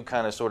let you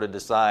kind of sort of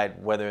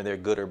decide whether they're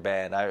good or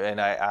bad.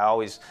 I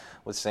always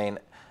was saying,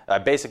 I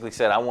basically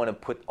said I want to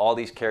put all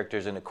these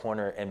characters in a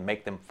corner and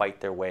make them fight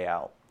their way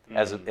out.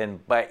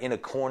 And by in a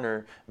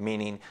corner,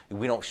 meaning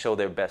we don't show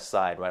their best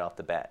side right off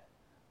the bat.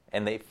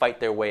 And they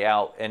fight their way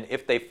out. And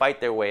if they fight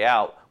their way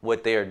out,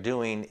 what they are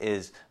doing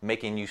is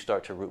making you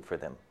start to root for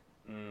them.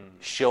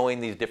 Showing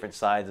these different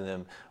sides of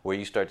them where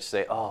you start to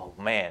say, oh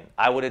man,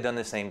 I would have done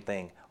the same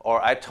thing. Or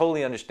I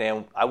totally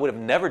understand, I would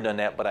have never done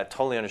that, but I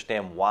totally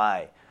understand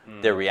why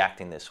they're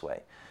reacting this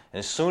way. And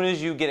as soon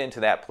as you get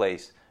into that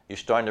place, you're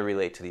starting to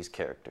relate to these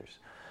characters.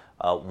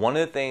 One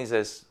of the things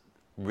that's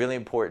really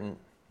important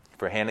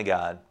for Hand of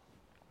God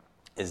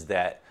is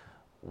that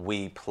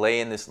we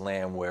play in this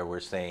land where we're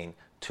saying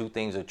two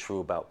things are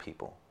true about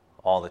people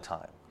all the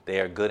time.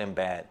 They are good and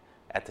bad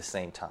at the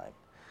same time.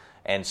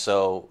 And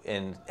so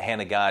in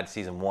Hand of God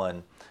season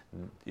 1,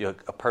 a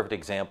perfect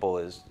example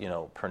is,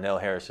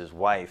 Pernell Harris's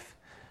wife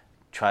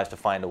tries to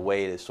find a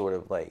way to sort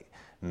of like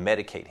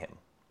medicate him.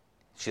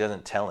 She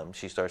doesn't tell him.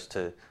 She starts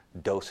to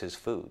dose his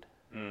food.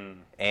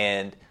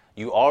 And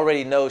you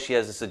already know she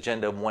has this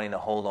agenda of wanting to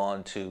hold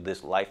on to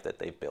this life that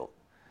they've built.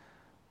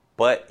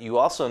 But you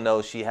also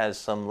know she has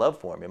some love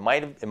for him.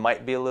 It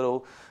might be a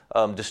little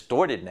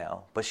distorted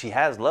now, but she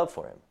has love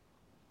for him.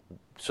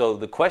 So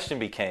the question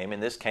became,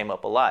 and this came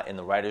up a lot in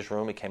the writer's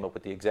room, it came up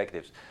with the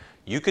executives.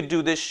 You could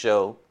do this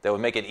show that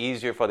would make it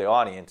easier for the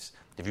audience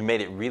if you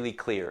made it really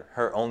clear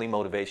her only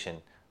motivation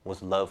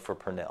was love for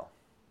Pernell.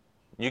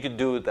 You could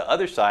do the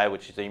other side,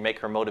 which is you make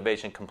her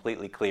motivation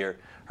completely clear.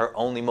 Her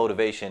only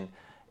motivation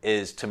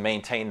is to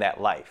maintain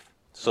that life.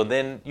 So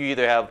then you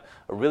either have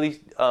a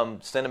really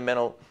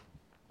sentimental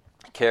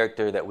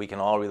character that we can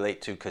all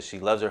relate to because she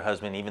loves her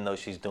husband even though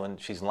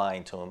she's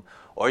lying to him,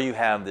 or you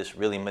have this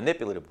really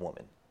manipulative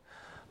woman.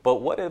 But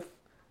what if,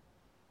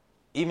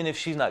 even if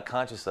she's not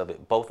conscious of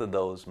it, both of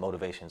those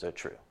motivations are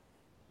true?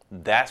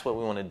 That's what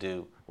we want to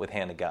do with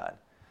Hand of God.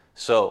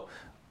 So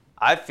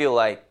I feel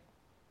like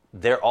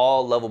they're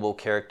all lovable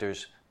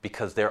characters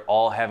because they're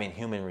all having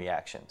human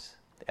reactions.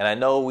 And I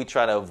know we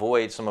try to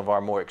avoid some of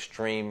our more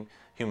extreme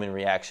human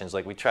reactions,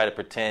 like we try to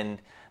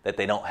pretend that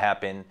they don't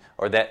happen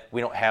or that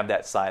we don't have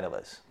that side of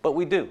us. But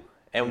we do.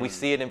 And we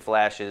see it in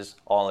flashes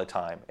all the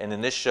time. And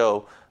in this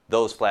show,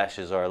 those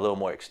flashes are a little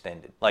more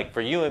extended. Like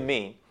for you and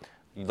me,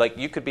 like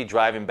you could be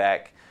driving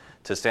back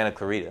to Santa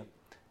Clarita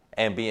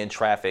and be in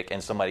traffic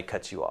and somebody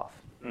cuts you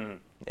off.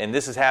 And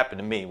this has happened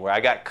to me where I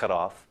got cut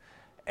off.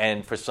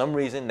 And for some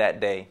reason that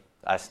day,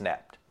 I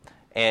snapped.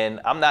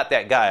 And I'm not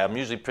that guy. I'm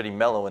usually pretty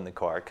mellow in the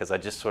car because I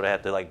just sort of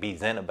have to like be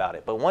zen about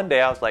it. But one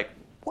day I was like,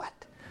 what?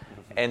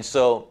 And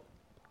so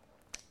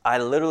I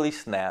literally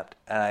snapped,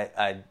 and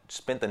I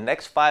spent the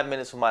next 5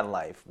 minutes of my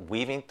life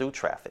weaving through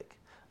traffic,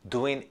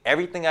 doing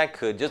everything I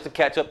could just to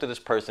catch up to this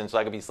person so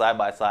I could be side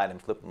by side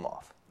and flip them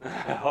off.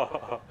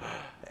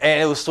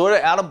 And it was sort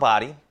of out of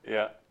body.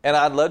 Yeah. And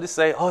I'd love to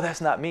say, oh,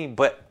 that's not me,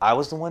 but I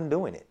was the one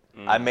doing it.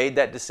 I made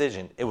that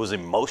decision. It was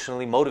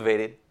emotionally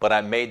motivated, but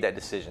I made that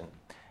decision.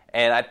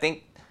 And I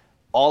think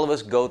all of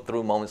us go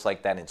through moments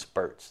like that in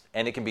spurts.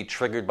 And it can be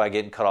triggered by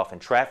getting cut off in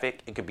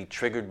traffic. It could be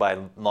triggered by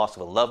loss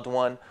of a loved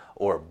one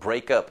or a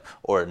breakup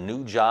or a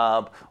new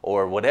job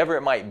or whatever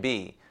it might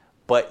be.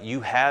 But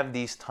you have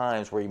these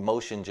times where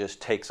emotion just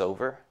takes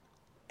over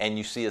and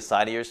you see a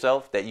side of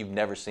yourself that you've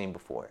never seen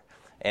before.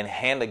 And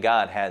Hand of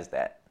God has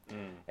that.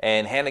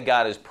 And Hand of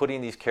God is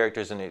putting these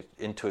characters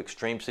into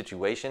extreme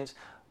situations.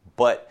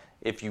 But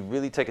if you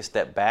really take a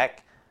step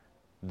back,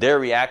 their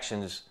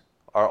reactions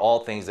are all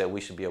things that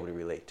we should be able to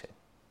relate to.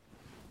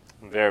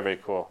 Very, very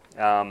cool.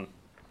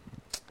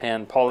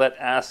 And Paulette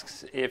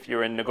asks if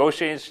you're in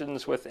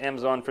negotiations with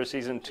Amazon for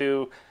season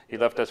 2. He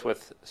left us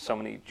with so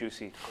many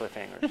juicy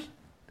cliffhangers.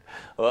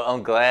 Well,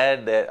 I'm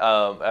glad that,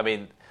 I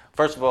mean,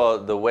 first of all,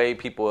 the way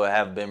people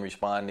have been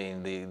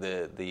responding,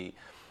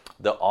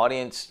 the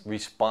audience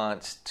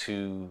response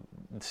to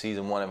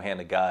season 1 of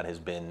Hand of God has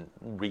been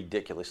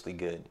ridiculously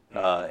good.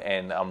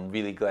 And I'm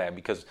really glad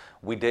because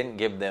we didn't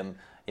give them,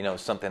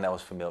 something that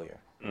was familiar.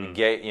 We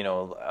gave,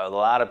 a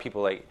lot of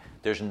people like,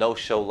 there's no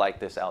show like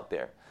this out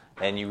there.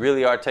 And you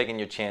really are taking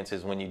your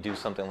chances when you do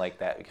something like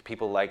that because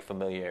people like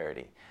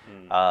familiarity.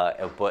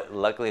 But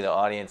luckily the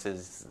audience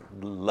is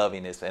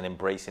loving this and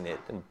embracing it.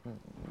 And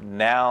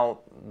now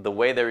the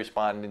way they're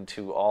responding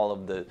to all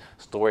of the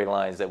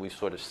storylines that we've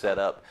sort of set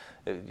up,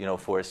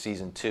 for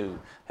season 2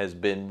 has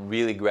been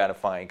really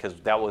gratifying because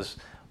that was,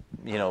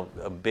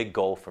 a big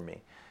goal for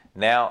me.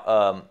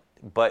 Now,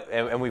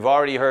 and we've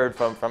already heard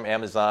from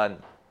Amazon,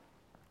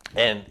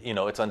 and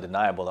it's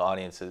undeniable the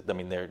audiences. I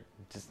mean, they're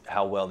just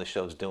how well the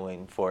show's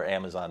doing for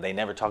Amazon. They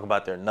never talk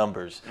about their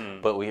numbers,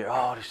 but we hear,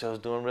 the show's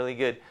doing really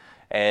good,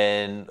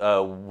 and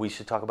we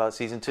should talk about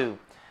season 2.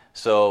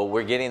 So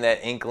we're getting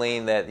that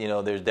inkling that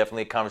there's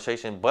definitely a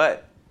conversation,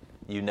 but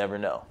you never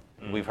know.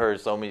 We've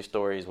heard so many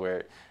stories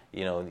where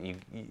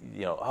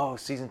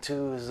season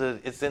 2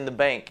 it's in the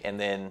bank, and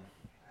then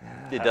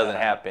it doesn't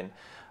happen.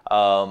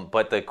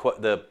 But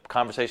the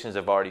conversations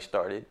have already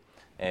started,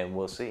 and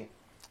we'll see.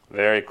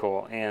 Very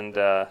cool. And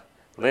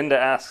Linda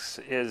asks,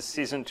 is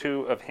season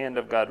 2 of Hand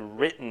of God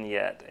written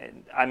yet?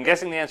 And I'm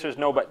guessing the answer is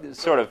no, but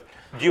sort of,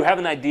 do you have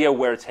an idea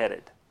where it's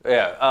headed?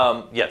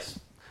 Yeah. Yes.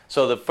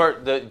 So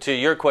to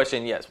your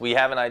question, yes, we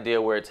have an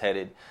idea where it's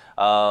headed.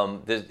 I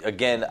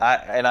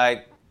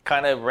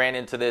kind of ran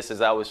into this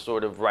as I was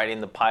sort of writing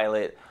the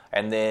pilot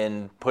and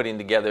then putting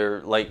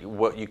together like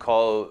what you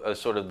call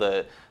sort of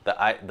the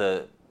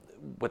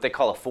what they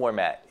call a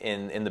format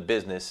in the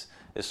business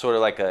is sort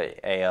of like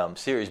a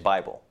series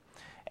Bible.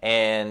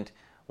 And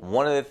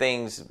one of the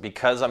things,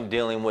 because I'm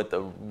dealing with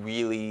a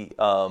really,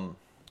 I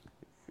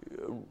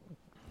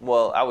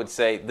would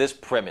say this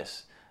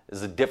premise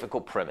is a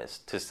difficult premise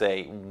to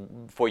say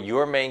for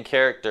your main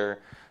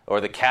character or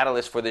the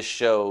catalyst for this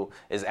show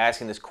is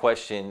asking this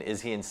question,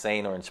 is he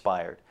insane or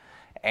inspired?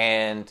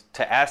 And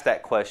to ask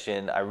that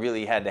question, I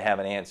really had to have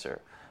an answer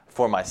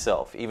for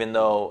myself. Even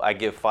though I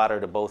give fodder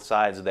to both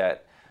sides of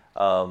that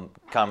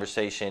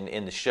conversation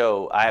in the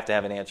show, I have to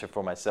have an answer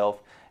for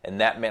myself. And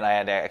that meant I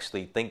had to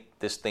actually think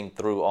this thing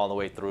through all the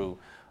way through,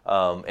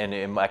 and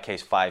in my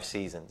case, 5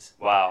 seasons.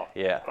 Wow.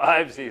 Yeah.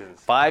 5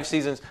 seasons. 5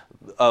 seasons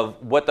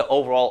of what the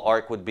overall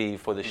arc would be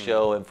for the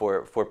show and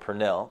for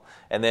Purnell.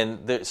 And then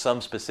there's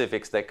some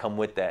specifics that come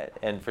with that.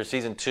 And for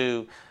season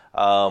 2,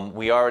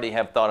 we already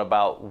have thought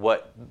about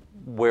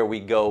where we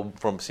go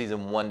from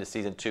season 1 to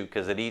season 2,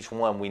 because at each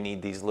one we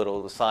need these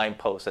little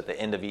signposts at the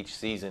end of each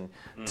season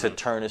to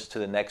turn us to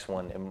the next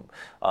one.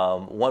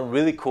 And one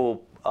really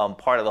cool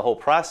part of the whole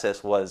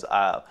process was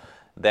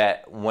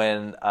that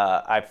when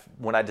I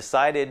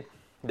decided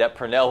that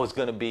Purnell was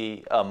going to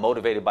be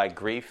motivated by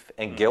grief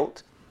and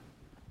guilt,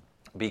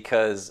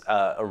 because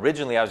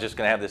originally I was just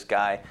going to have this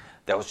guy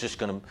that was just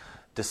going to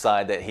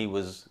decide that he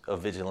was a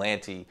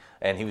vigilante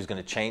and he was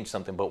going to change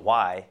something, but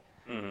why?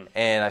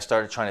 And I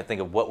started trying to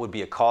think of what would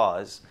be a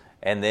cause.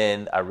 And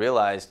then I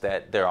realized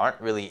that there aren't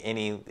really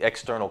any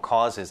external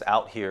causes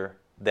out here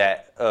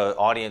that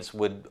audience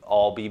would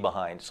all be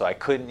behind. So I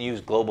couldn't use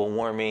global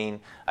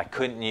warming. I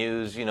couldn't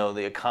use,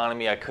 the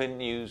economy. I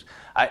couldn't use...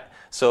 I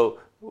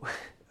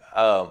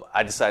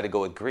decided to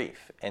go with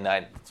grief. And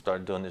I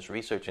started doing this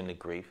research into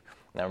grief.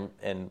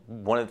 And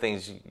one of the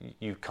things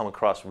you come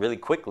across really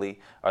quickly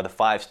are the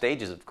 5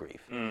 stages of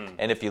grief.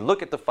 And if you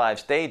look at the 5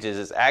 stages,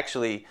 it's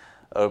actually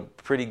a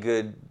pretty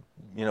good,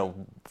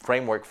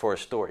 framework for a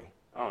story.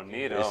 Oh,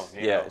 neat.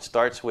 Yeah, it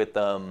starts with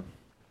denial.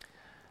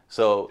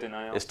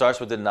 It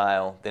starts with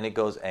denial, then it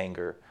goes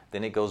anger,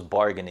 then it goes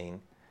bargaining,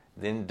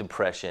 then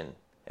depression,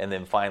 and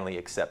then finally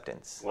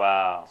acceptance.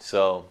 Wow.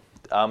 So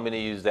I'm going to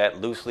use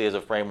that loosely as a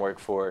framework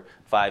for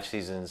 5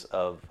 seasons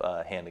of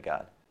Hand of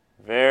God.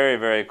 Very,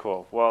 very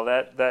cool. Well,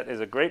 that is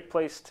a great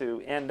place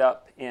to end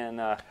up in.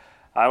 I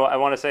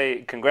want to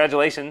say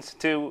congratulations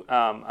to.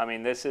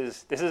 This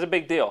is a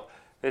big deal.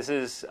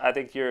 I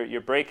think you're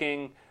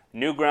breaking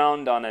new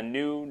ground on a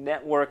new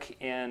network,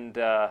 and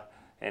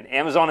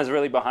Amazon is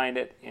really behind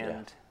it.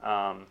 And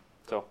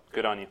so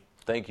good on you.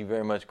 Thank you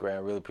very much, Gray. I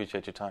really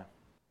appreciate your time.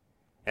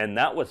 And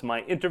that was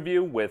my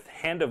interview with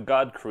Hand of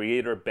God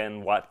creator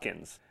Ben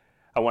Watkins.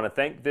 I want to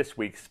thank this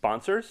week's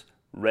sponsors,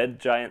 Red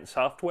Giant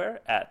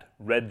Software at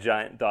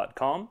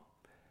redgiant.com,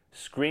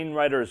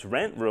 Screenwriters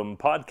Rant Room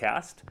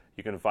podcast.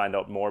 You can find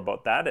out more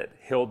about that at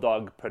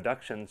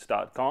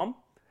hilldogproductions.com,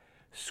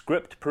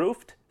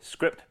 Script-Proofed,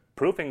 script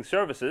proofing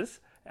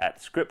services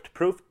at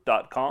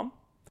scriptproof.com,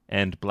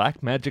 and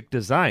Blackmagic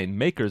Design,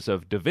 makers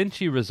of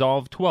DaVinci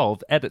Resolve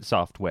 12 edit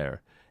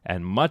software,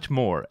 and much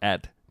more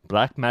at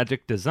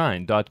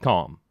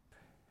blackmagicdesign.com.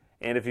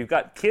 And if you've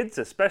got kids,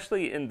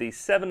 especially in the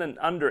 7 and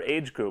under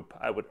age group,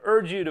 I would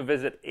urge you to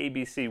visit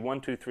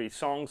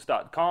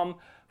abc123songs.com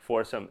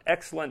for some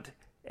excellent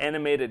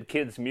animated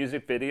kids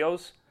music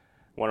videos.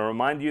 I want to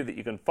remind you that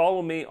you can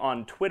follow me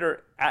on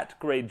Twitter at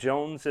Gray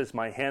Jones is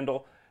my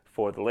handle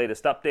for the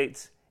latest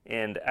updates.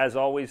 And as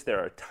always,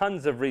 there are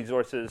tons of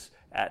resources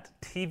at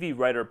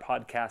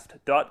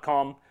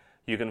tvwriterpodcast.com.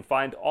 You can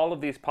find all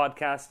of these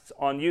podcasts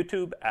on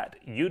YouTube at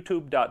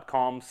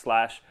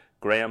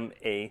youtube.com/Graham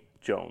A.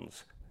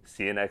 Jones.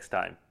 See you next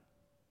time.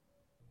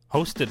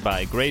 Hosted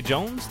by Gray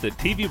Jones, the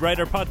TV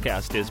Writer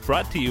Podcast is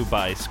brought to you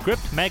by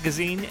Script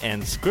Magazine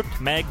and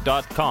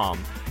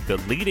ScriptMag.com, the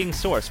leading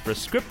source for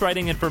script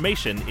writing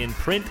information in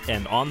print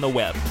and on the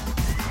web.